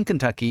stayed in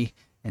Kentucky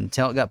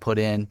until it got put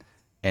in,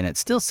 and it's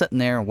still sitting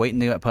there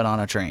waiting to get put on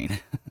a train.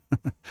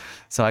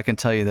 So I can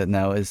tell you that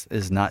no,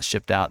 is not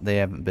shipped out. They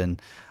haven't been.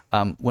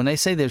 When they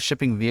say they're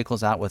shipping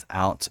vehicles out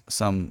without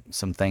some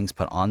things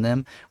put on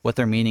them, what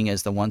they're meaning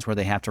is the ones where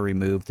they have to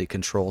remove the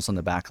controls on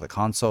the back of the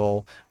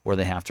console, where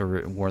they have to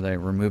where they're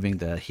removing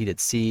the heated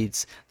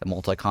seats, the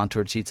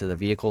multi-contoured seats of the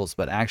vehicles.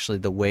 But actually,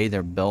 the way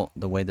they're built,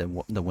 the way the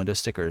window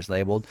sticker is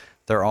labeled,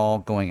 they're all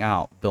going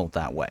out built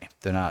that way.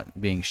 They're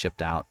not being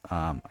shipped out.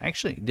 I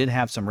actually did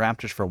have some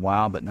Raptors for a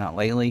while, but not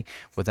lately,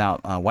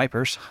 without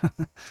wipers.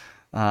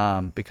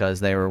 Because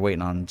they were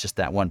waiting on just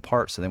that one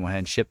part, so they went ahead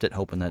and shipped it,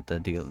 hoping that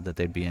that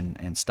they'd be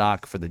in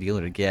stock for the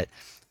dealer to get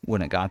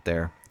when it got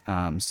there.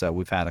 So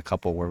we've had a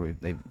couple where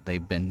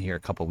they've been here a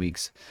couple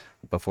weeks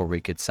before we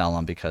could sell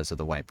them because of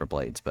the wiper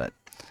blades. But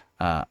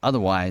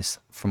otherwise,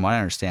 from what I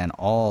understand,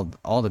 all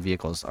the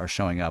vehicles are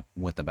showing up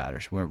with the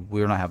batteries.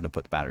 We're not having to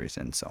put the batteries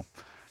in. So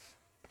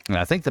and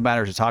I think the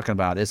batteries you're talking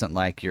about isn't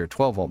like your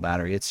 12-volt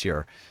battery.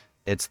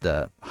 It's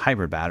the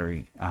hybrid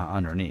battery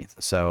underneath.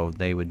 So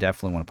they would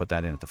definitely want to put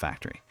that in at the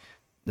factory.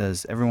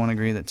 Does everyone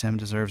agree that Tim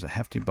deserves a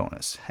hefty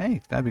bonus?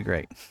 Hey, that'd be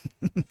great.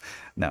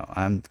 No,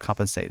 I'm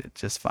compensated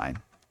just fine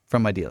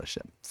from my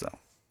dealership. So,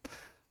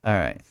 all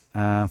right.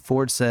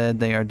 Ford said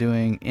they are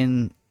doing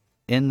in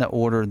the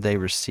order they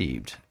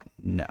received.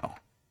 No.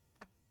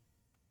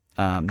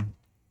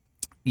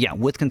 Yeah,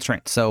 with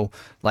constraints. So,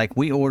 like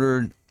we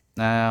ordered,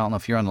 I don't know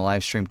if you're on the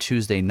live stream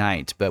Tuesday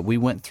night, but we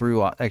went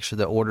through actually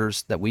the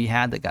orders that we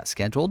had that got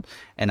scheduled,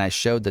 and I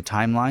showed the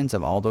timelines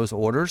of all those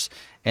orders,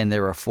 and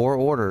there were 4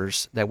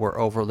 orders that were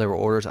over. There were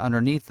orders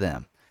underneath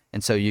them,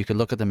 and so you could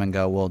look at them and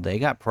go, well, they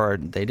got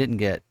they didn't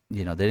get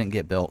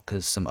built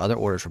because some other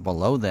orders were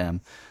below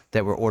them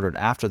that were ordered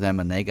after them,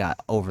 and they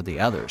got over the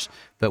others.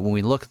 But when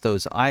we look at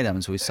those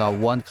items, we saw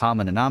one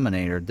common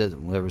denominator.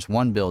 There was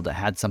one build that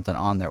had something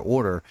on their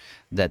order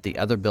that the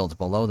other builds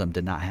below them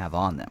did not have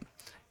on them.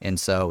 And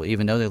so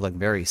even though they look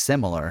very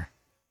similar,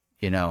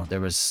 there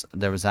was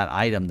that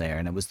item there,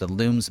 and it was the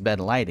Looms bed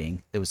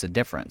lighting. There was a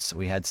difference.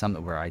 We had some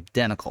that were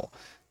identical.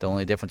 The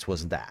only difference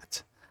was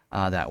that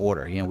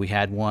order. We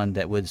had one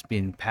that was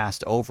being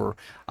passed over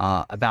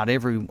about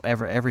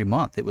every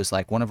month. It was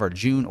like one of our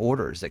June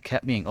orders that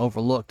kept being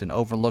overlooked and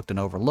overlooked and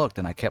overlooked.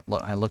 And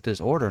I looked at his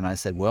order and I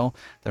said, well,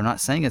 they're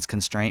not saying it's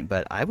constraint,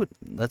 but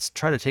let's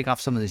try to take off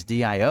some of these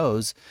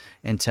DIOs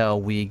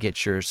until we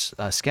get yours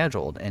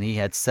scheduled. And he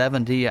had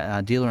 7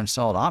 dealer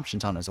installed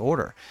options on his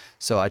order.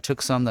 So I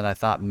took some that I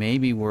thought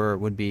maybe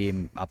would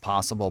be a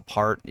possible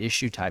part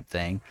issue type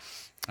thing.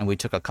 And we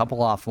took a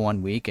couple off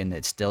one week, and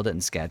it still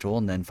didn't schedule.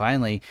 And then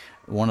finally,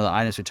 one of the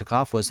items we took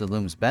off was the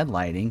Looms bed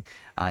lighting.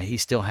 He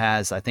still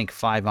has, I think,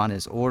 5 on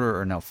his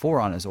order, or no, 4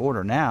 on his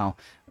order now.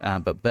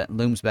 But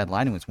Looms bed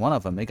lighting was one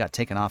of them. It got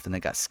taken off, and they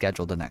got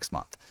scheduled the next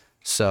month.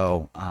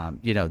 So,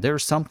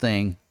 there's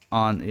something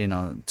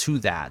on, to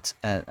that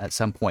at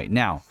some point.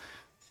 Now,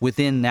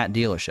 within that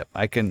dealership,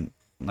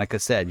 like I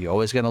said, you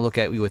always got to look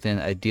at within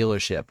a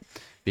dealership,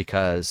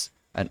 because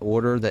an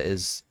order that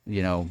is,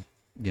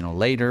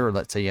 later, or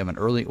let's say you have an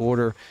early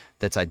order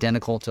that's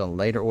identical to a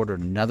later order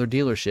in another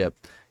dealership,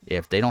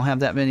 if they don't have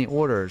that many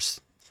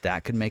orders,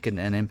 that could make an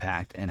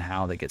impact in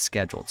how they get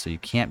scheduled. So you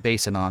can't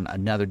base it on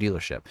another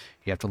dealership.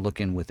 You have to look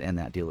within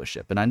that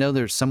dealership. And I know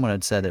there's someone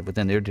had said that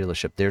within their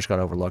dealership, theirs got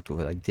overlooked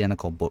with an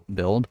identical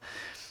build.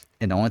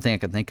 And the only thing I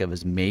can think of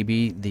is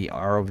maybe the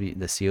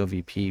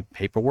COVP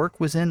paperwork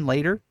was in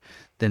later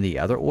than the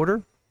other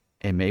order.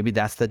 And maybe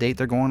that's the date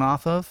they're going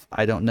off of.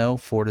 I don't know.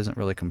 Ford doesn't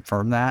really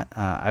confirm that.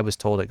 I was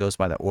told it goes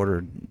by the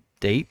order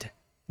date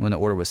when the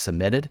order was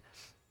submitted.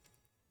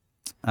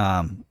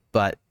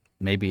 But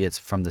maybe it's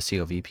from the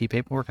COVP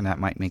paperwork, and that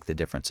might make the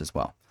difference as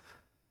well.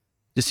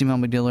 Just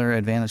emailed my dealer,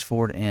 Advantage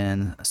Ford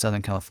in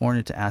Southern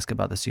California, to ask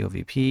about the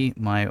COVP.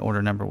 My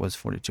order number was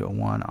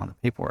 4201 on the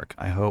paperwork.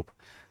 I hope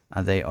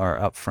they are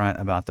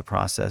upfront about the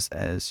process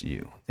as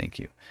you. Thank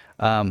you.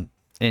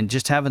 And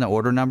just having the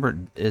order number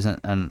isn't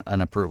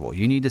an approval.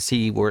 You need to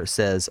see where it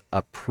says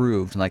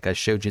approved. Like I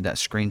showed you that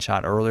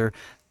screenshot earlier.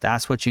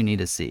 That's what you need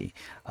to see.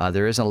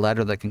 There is a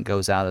letter that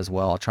goes out as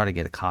well. I'll try to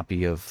get a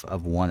copy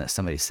of one that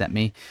somebody sent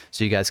me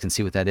so you guys can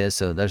see what that is.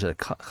 So there's a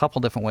couple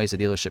different ways the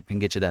dealership can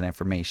get you that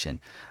information.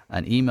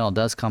 An email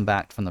does come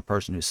back from the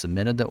person who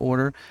submitted the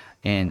order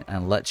and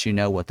lets you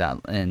know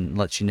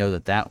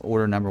that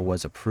order number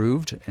was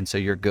approved, and so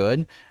you're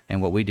good.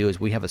 And what we do is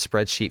we have a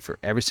spreadsheet for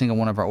every single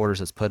one of our orders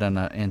that's put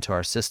into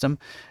our system.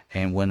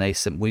 And when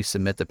we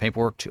submit the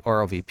paperwork to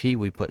ROVP,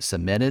 we put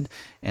submitted,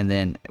 and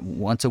then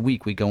once a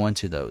week we go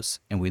into those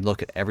and we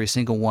look at every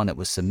single one that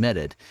was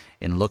submitted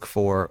and look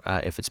for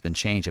if it's been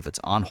changed. If it's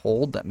on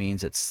hold, that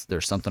means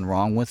there's something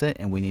wrong with it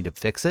and we need to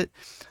fix it.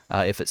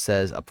 If it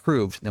says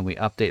approved, then we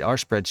update our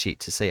spreadsheet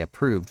to say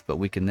approved, but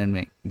we can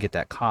then get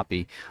that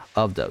copy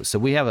of those. So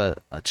we have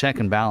a check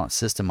and balance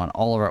system on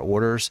all of our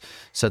orders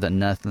so that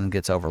nothing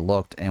gets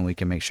overlooked and we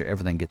can make sure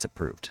everything gets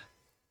approved.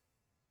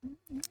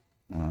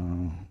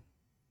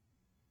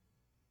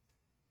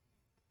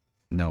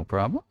 No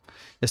problem.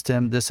 Yes,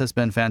 Tim, this has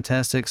been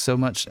fantastic. So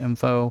much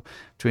info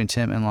between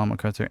Tim and Lon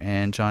MacArthur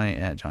and Johnny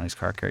at Johnny's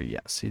Car Care.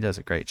 Yes, he does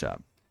a great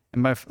job.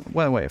 And by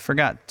the way, I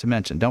forgot to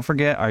mention, don't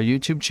forget our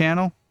YouTube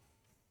channel.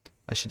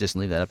 I should just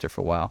leave that up there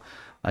for a while.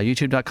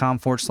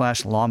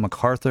 YouTube.com/Lon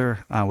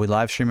MacArthur. We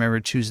live stream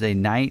every Tuesday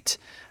night.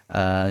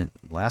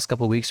 Last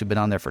couple of weeks, we've been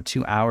on there for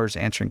 2 hours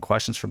answering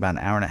questions for about an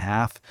hour and a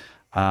half.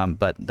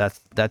 But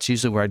that's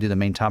usually where I do the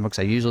main topics.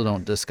 I usually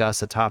don't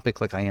discuss a topic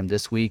like I am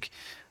this week.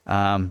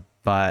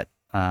 But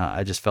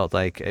I just felt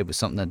like it was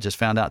something that just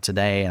found out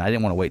today, and I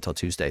didn't want to wait till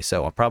Tuesday.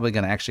 So I'm probably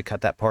going to actually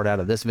cut that part out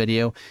of this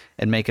video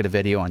and make it a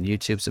video on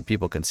YouTube so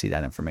people can see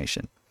that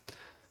information.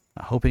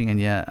 Hoping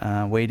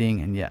and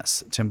waiting, and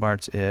yes, Tim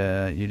Bart,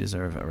 you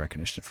deserve a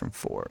recognition from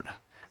Ford.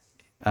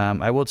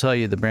 I will tell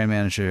you, the brand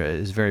manager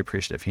is very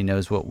appreciative. He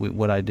knows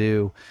what I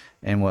do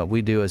and what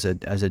we do as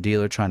a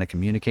dealer, trying to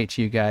communicate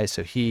to you guys.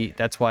 So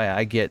that's why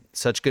I get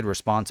such good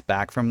response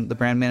back from the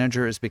brand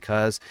manager, is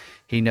because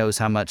he knows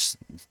how much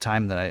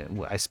time that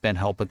I spend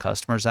helping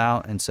customers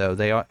out. And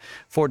so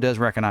Ford does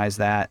recognize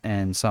that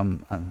in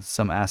some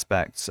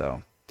aspects.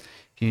 So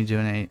can you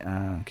donate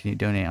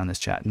on this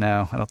chat?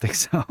 No, I don't think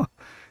so.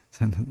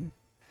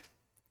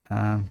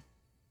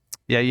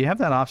 Yeah, you have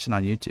that option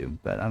on YouTube,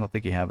 but I don't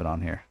think you have it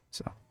on here.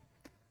 So,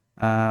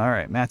 all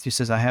right. Matthew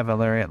says, I have a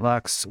Lariat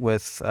Lux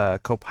with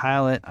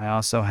Copilot. I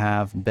also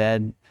have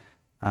Bed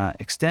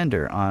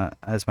Extender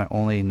as my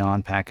only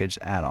non-packaged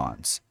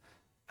add-ons.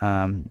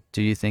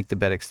 Do you think the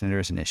Bed Extender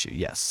is an issue?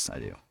 Yes, I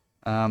do.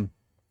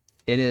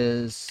 It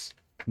is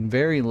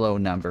very low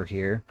number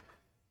here.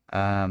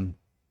 Bed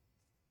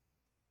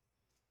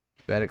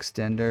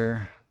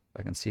Extender, if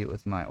I can see it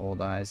with my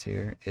old eyes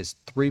here, is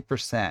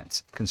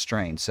 3%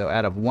 constrained. So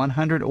out of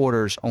 100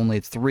 orders, only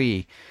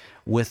 3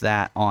 with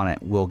that on it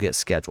will get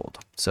scheduled.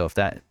 So if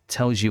that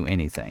tells you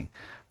anything,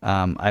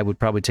 I would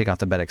probably take out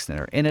the bed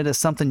extender. And it is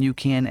something you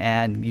can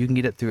add. You can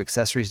get it through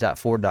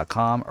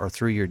accessories.ford.com or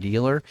through your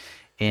dealer,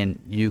 and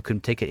you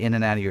can take it in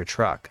and out of your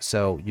truck.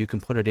 So you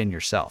can put it in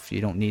yourself.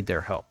 You don't need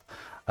their help.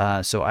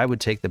 So I would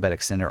take the bed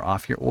extender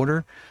off your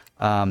order.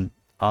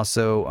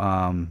 Also,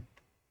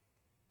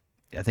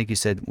 I think you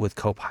said with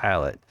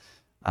Copilot.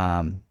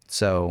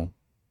 So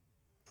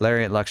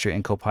Lariat Luxury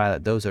and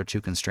Copilot, those are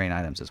 2 constrained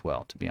items as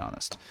well, to be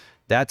honest.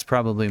 That's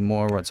probably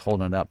more what's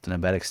holding it up than a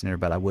bed extender,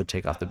 but I would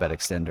take off the bed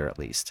extender at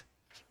least.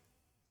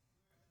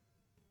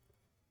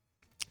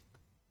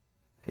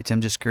 Hey,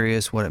 Tim, just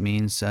curious what it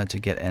means to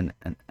get an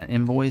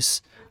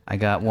invoice. I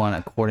got one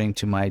according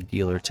to my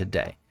dealer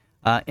today.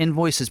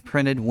 Invoice is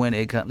printed when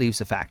it leaves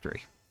the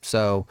factory.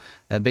 So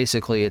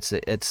basically it's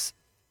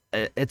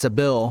a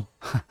bill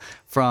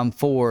from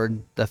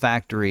Ford, the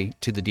factory,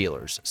 to the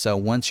dealers. So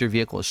once your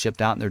vehicle is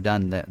shipped out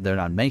and they're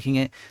not making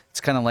it, it's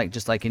kind of like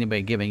just like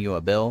anybody giving you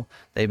a bill.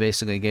 They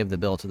basically gave the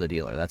bill to the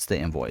dealer. That's the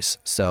invoice.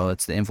 So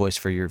it's the invoice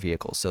for your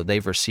vehicle. So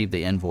they've received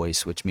the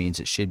invoice, which means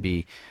it should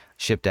be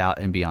shipped out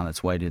and be on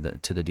its way to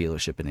the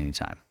dealership at any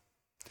time.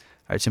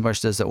 All right, Tim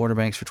Barsh, does the order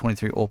banks for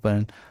 23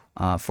 open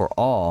for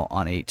all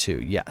on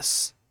 8/2?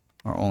 Yes.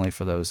 Or only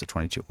for those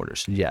 22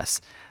 orders?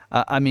 Yes.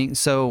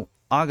 So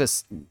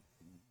August,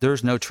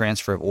 there's no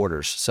transfer of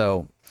orders.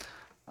 So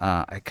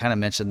I kind of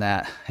mentioned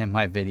that in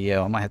my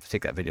video. I might have to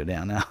take that video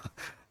down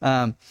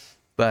now.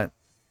 But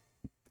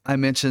I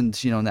mentioned,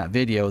 in that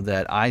video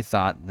that I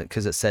thought that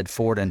because it said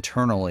Ford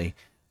internally,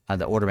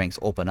 the order banks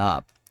open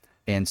up.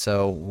 And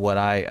so what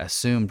I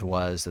assumed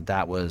was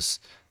that was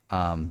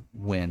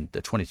when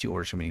the 22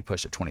 orders were being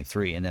pushed to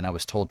 23. And then I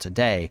was told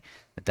today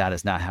that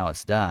is not how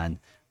it's done,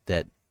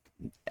 that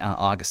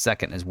August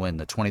 2nd is when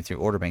the 23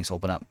 order banks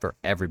open up for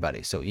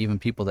everybody. So even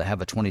people that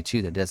have a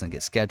 22 that doesn't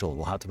get scheduled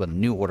will have to put a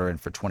new order in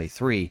for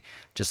 23,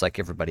 just like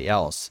everybody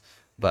else.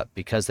 But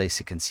because they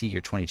can see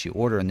your 22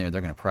 order in there,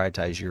 they're going to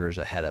prioritize yours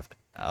ahead of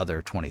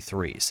other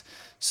 23s.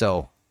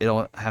 So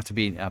it'll have to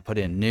be put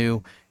in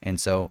new.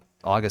 And so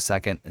August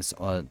 2nd,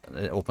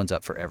 it opens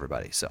up for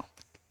everybody. So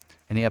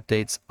any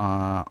updates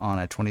on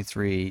a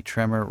 23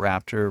 Tremor,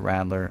 Raptor,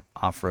 Rattler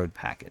off-road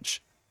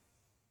package?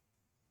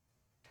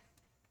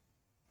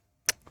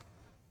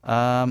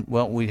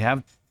 Well, we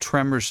have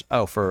Tremors.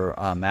 Oh, for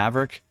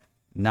Maverick,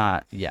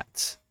 not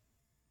yet.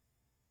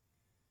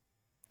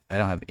 I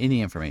don't have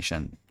any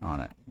information on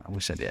it. I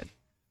wish I did.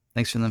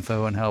 Thanks for the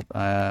info and help,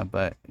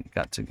 but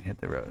got to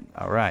hit the road.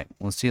 All right.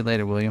 We'll see you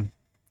later, William.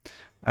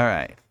 All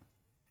right.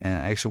 And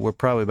actually, we're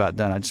probably about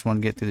done. I just want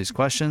to get through these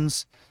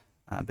questions.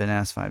 I've been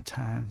asked 5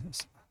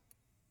 times.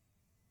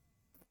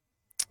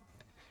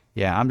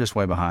 Yeah, I'm just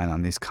way behind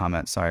on these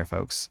comments. Sorry,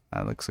 folks.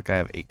 Looks like I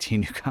have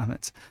 18 new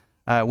comments.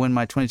 When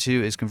my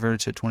 22 is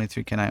converted to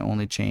 23, can I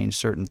only change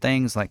certain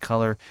things like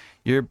color?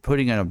 You're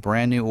putting in a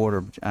brand new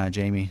order,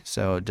 Jamie,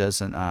 so it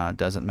doesn't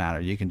matter.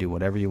 You can do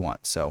whatever you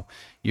want. So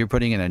you're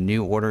putting in a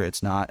new order.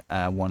 It's not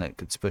one that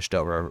gets pushed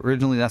over.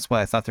 Originally, that's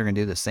why I thought they were going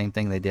to do the same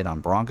thing they did on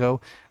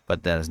Bronco,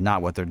 but that is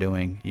not what they're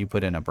doing. You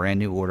put in a brand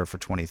new order for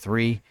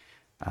 23.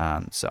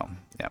 So,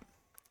 yeah.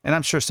 And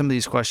I'm sure some of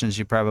these questions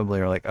you probably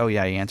are like, oh,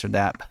 yeah, you answered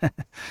that.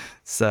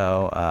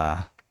 So,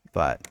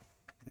 but...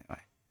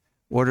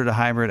 Ordered a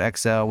hybrid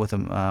XL with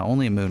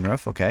only a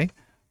moonroof. Okay.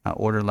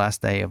 Ordered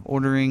last day of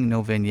ordering.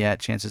 No VIN yet.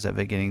 Chances of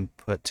it getting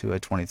put to a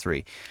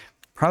 23.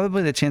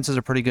 Probably the chances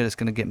are pretty good it's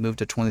going to get moved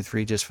to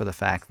 23 just for the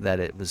fact that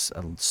it was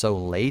so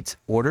late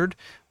ordered.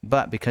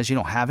 But because you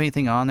don't have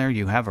anything on there,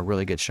 you have a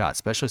really good shot,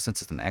 especially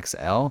since it's an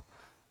XL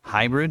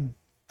hybrid.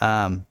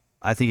 I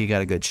think you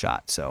got a good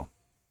shot. So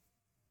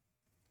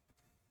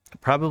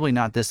probably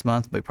not this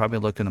month, but probably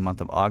look in the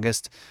month of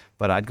August.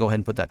 But I'd go ahead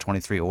and put that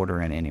 23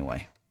 order in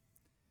anyway.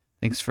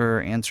 Thanks for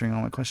answering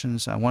all my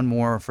questions. One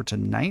more for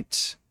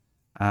tonight.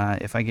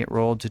 If I get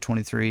rolled to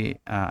 23,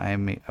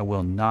 I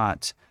will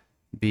not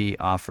be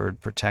offered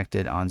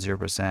protected on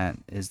 0%.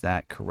 Is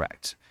that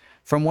correct?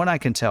 From what I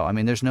can tell,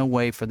 there's no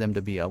way for them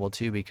to be able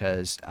to,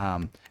 because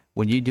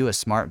when you do a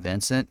smart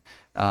Vincent,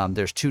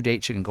 There's two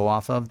dates you can go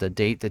off of: the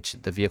date that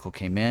the vehicle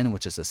came in,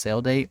 which is the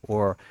sale date,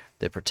 or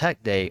the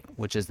protect date,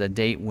 which is the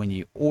date when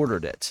you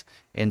ordered it.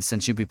 And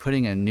since you'll be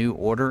putting a new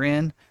order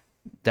in,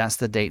 that's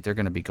the date they're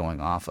going to be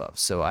going off of.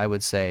 So I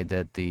would say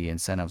that the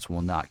incentives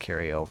will not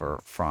carry over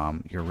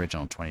from your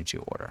original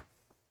 22 order.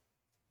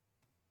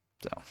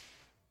 So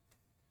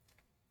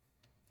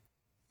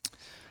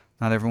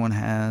not everyone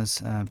has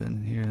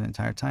been here the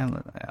entire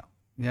time.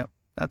 Yep,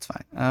 that's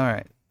fine. All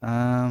right.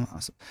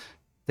 Awesome.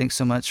 Thanks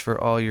so much for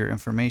all your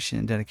information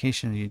and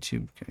dedication to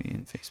YouTube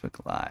and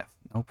Facebook Live.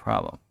 No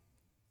problem.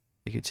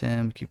 Thank you,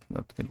 Tim. Keep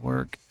up the good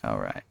work. All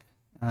right.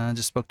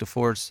 Just spoke to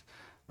Ford's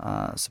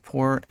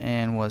support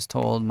and was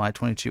told my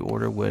 22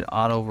 order would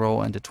auto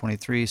roll into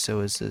 23.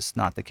 So is this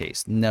not the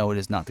case? No, it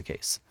is not the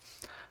case.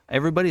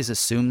 Everybody's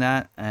assumed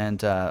that,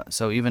 and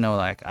so even though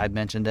like I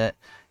mentioned it,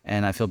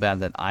 and I feel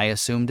bad that I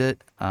assumed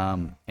it,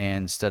 and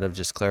instead of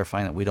just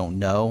clarifying that we don't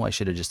know, I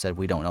should have just said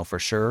we don't know for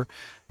sure.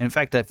 And in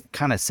fact, I've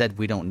kind of said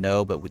we don't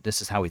know, but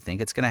this is how we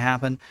think it's going to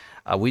happen.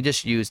 We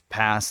just used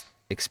past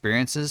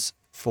experiences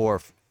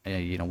for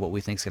what we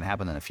think is going to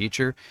happen in the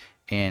future.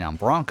 And on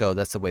Bronco,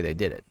 that's the way they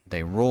did it.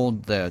 They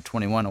rolled the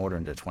 21 order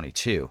into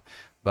 22,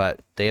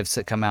 but they have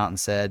come out and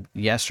said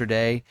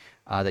yesterday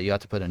that you have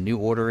to put a new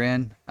order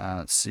in.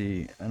 Let's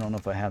see. I don't know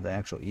if I have the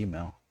actual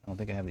email. I don't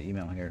think I have the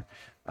email here.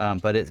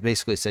 But it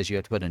basically says you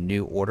have to put a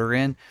new order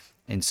in.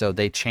 And so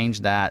they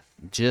changed that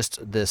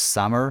just this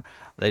summer.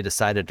 They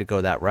decided to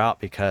go that route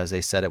because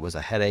they said it was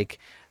a headache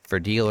for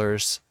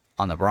dealers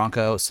on the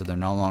Bronco. So they're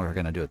no longer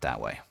going to do it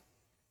that way.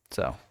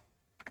 So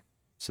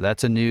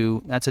that's a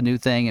new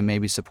thing, and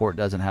maybe support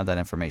doesn't have that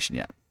information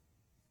yet.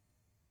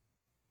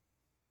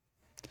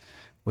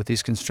 With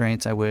these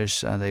constraints, I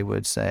wish they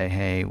would say,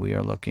 hey, we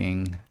are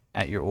looking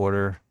at your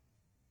order.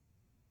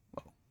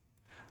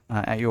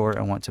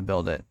 And want to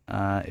build it.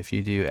 If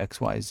you do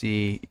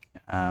XYZ, you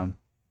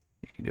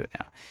can do it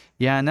now.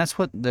 Yeah, and that's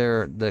what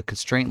the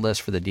constraint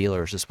list for the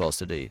dealers is supposed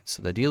to do.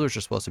 So the dealers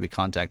are supposed to be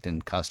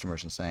contacting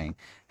customers and saying,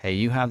 hey,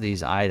 you have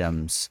these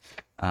items,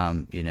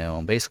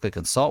 and basically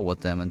consult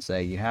with them and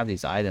say, you have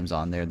these items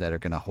on there that are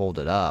going to hold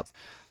it up.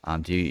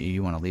 Do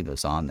you want to leave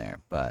those on there?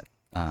 But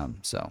all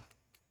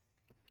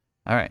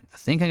right, I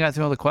think I got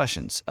through all the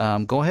questions.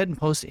 Go ahead and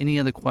post any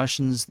other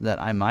questions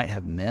that I might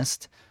have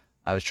missed.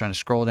 I was trying to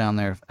scroll down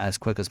there as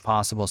quick as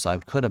possible, so I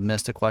could have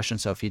missed a question.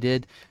 So if you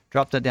did,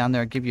 drop that down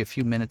there. I'll give you a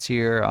few minutes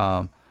here,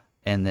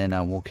 and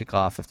then we'll kick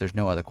off if there's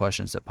no other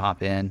questions that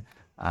pop in.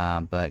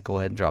 But go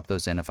ahead and drop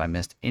those in if I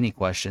missed any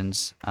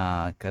questions,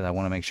 because I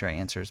want to make sure I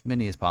answer as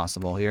many as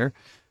possible here.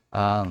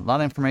 A lot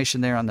of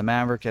information there on the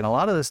Maverick, and a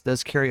lot of this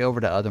does carry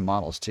over to other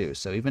models too.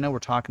 So even though we're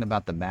talking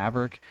about the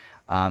Maverick,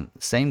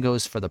 same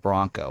goes for the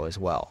Bronco as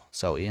well.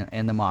 So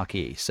and the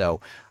Mach-E. So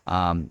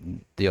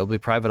there'll be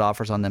private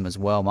offers on them as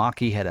well.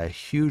 Mach-E had a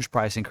huge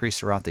price increase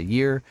throughout the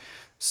year.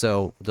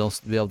 So they'll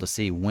be able to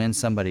see when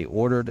somebody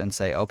ordered and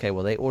say, okay,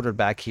 well, they ordered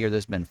back here.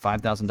 There's been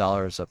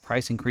 $5,000 of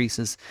price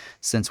increases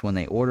since when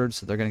they ordered.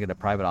 So they're going to get a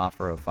private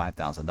offer of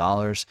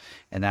 $5,000.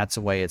 And that's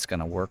the way it's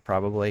going to work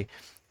probably.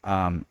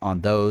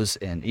 On those,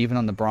 and even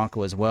on the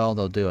Bronco as well,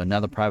 they'll do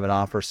another private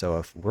offer. So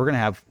if we're gonna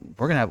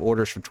have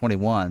orders from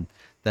 21,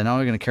 then not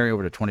only going to carry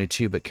over to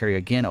 22, but carry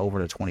again over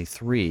to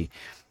 23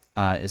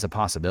 is a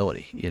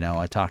possibility.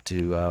 I talked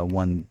to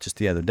one just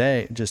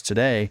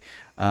today,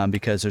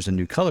 because there's a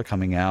new color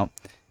coming out,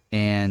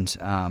 and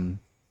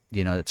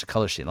it's a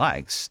color she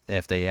likes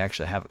if they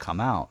actually have it come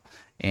out.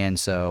 And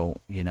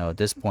so, at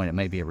this point, it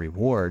may be a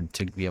reward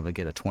to be able to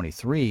get a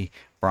 23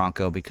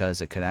 Bronco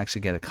because it could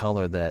actually get a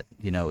color that,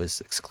 is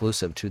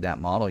exclusive to that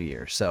model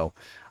year. So,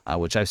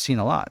 which I've seen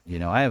a lot.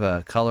 I have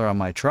a color on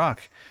my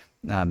truck,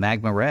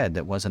 Magma Red,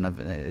 that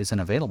isn't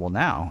available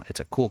now. It's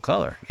a cool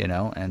color,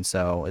 and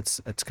so it's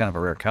kind of a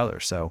rare color.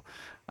 So,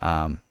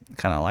 kind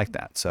of like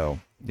that. So,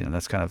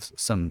 that's kind of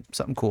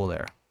something cool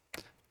there.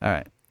 All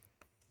right.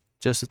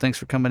 Joseph, thanks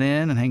for coming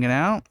in and hanging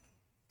out.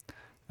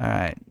 All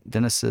right,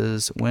 Dennis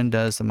says, when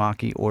does the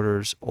Mach-E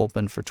orders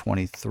open for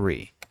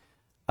 23?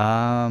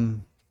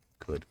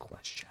 Good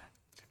question.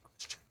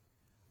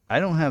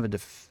 I don't have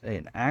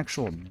an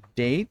actual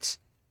date.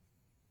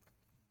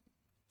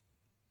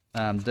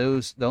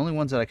 The only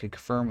ones that I could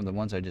confirm are the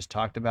ones I just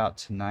talked about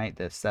tonight,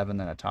 the 7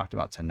 that I talked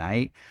about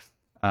tonight.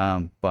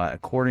 But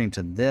according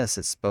to this,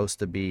 it's supposed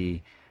to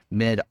be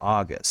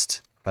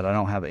mid-August, but I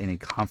don't have any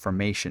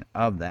confirmation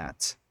of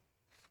that.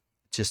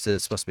 Just that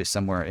it's supposed to be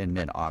somewhere in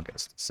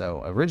mid-August.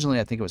 So originally,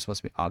 I think it was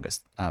supposed to be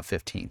August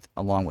 15th,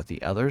 along with the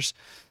others.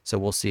 So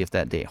we'll see if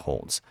that date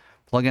holds.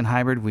 Plug-in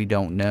hybrid, we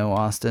don't know,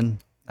 Austin.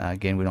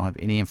 Again, we don't have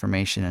any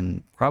information,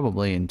 and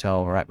probably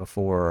until right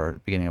before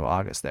or beginning of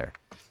August there.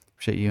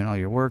 Appreciate you and all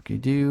your work you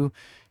do.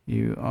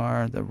 You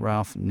are the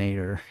Ralph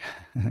Nader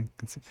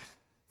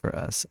for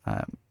us.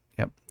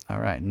 Yep. All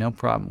right, no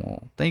problem.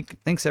 Well,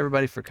 thanks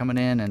everybody for coming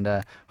in,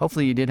 and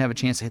hopefully you did have a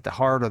chance to hit the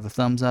heart or the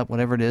thumbs up,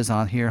 whatever it is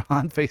on here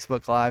on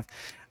Facebook Live,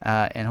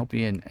 and hope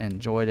you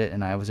enjoyed it,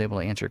 and I was able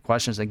to answer your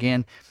questions.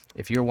 Again,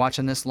 if you're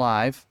watching this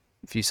live,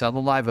 if you saw the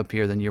live up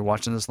here, then you're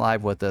watching this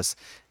live with us,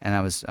 and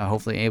I was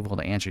hopefully able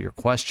to answer your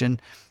question.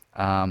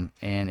 And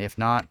if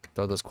not,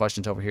 throw those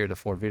questions over here to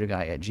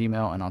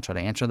FordVitoGuy@gmail.com, and I'll try to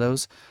answer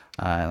those.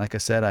 Like I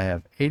said, I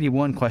have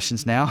 81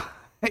 questions now,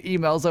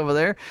 emails over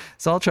there.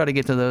 So I'll try to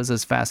get to those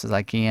as fast as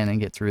I can and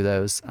get through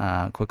those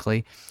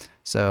quickly.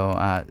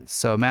 So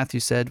Matthew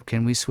said,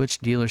 can we switch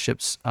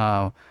dealerships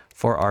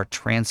for our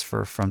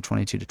transfer from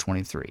 22 to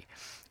 23?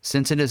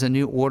 Since it is a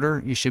new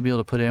order, you should be able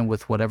to put in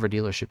with whatever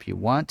dealership you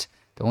want.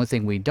 The only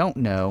thing we don't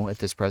know at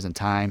this present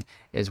time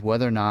is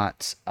whether or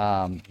not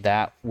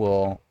that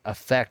will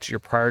affect your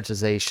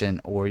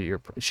prioritization, or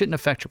it shouldn't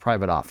affect your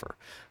private offer.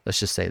 Let's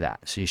just say that.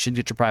 So you should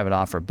get your private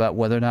offer, but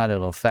whether or not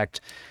it'll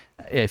affect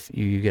if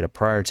you get a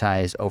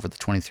prioritize over the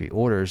 23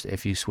 orders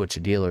if you switch to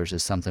dealers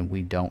is something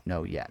we don't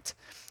know yet.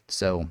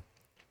 So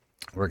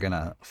we're going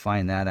to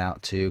find that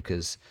out too,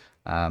 because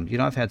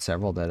I've had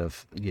several that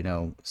have,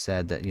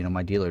 said that,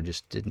 my dealer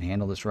just didn't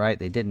handle this right.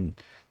 They didn't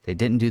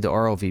do the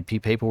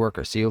ROVP paperwork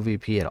or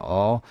COVP at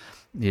all.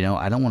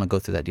 I don't want to go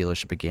through that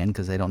dealership again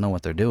because they don't know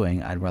what they're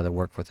doing. I'd rather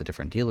work with a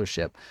different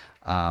dealership,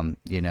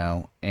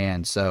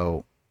 and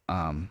so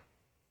I'm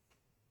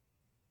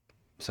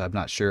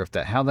not sure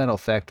how that'll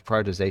affect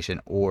prioritization,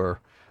 or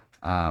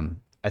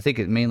I think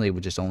it mainly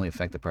would just only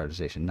affect the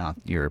prioritization, not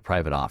your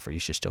private offer. You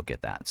should still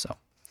get that. So.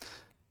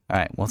 All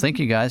right. Well, thank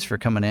you guys for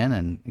coming in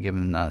and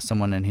giving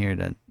someone in here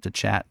to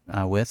chat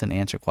with and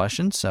answer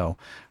questions. So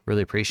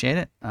really appreciate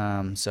it.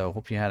 So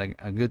hope you had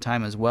a good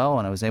time as well,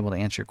 and I was able to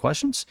answer your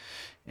questions.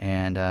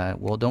 And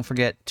don't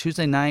forget,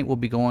 Tuesday night we'll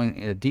be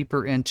going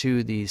deeper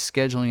into the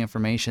scheduling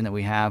information that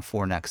we have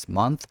for next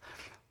month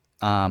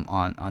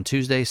on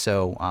Tuesday.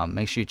 So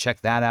make sure you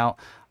check that out.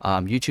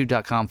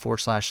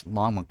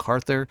 YouTube.com/Long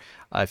MacArthur.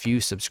 If you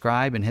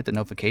subscribe and hit the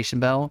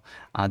notification bell,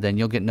 then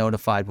you'll get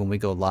notified when we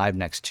go live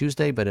next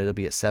Tuesday, but it'll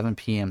be at 7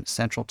 p.m.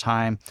 Central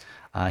Time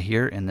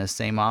here in this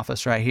same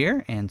office right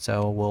here. And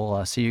so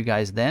we'll see you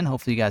guys then.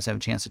 Hopefully you guys have a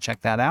chance to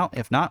check that out.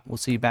 If not, we'll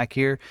see you back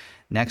here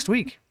next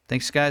week.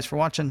 Thanks guys for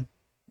watching.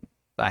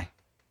 Bye.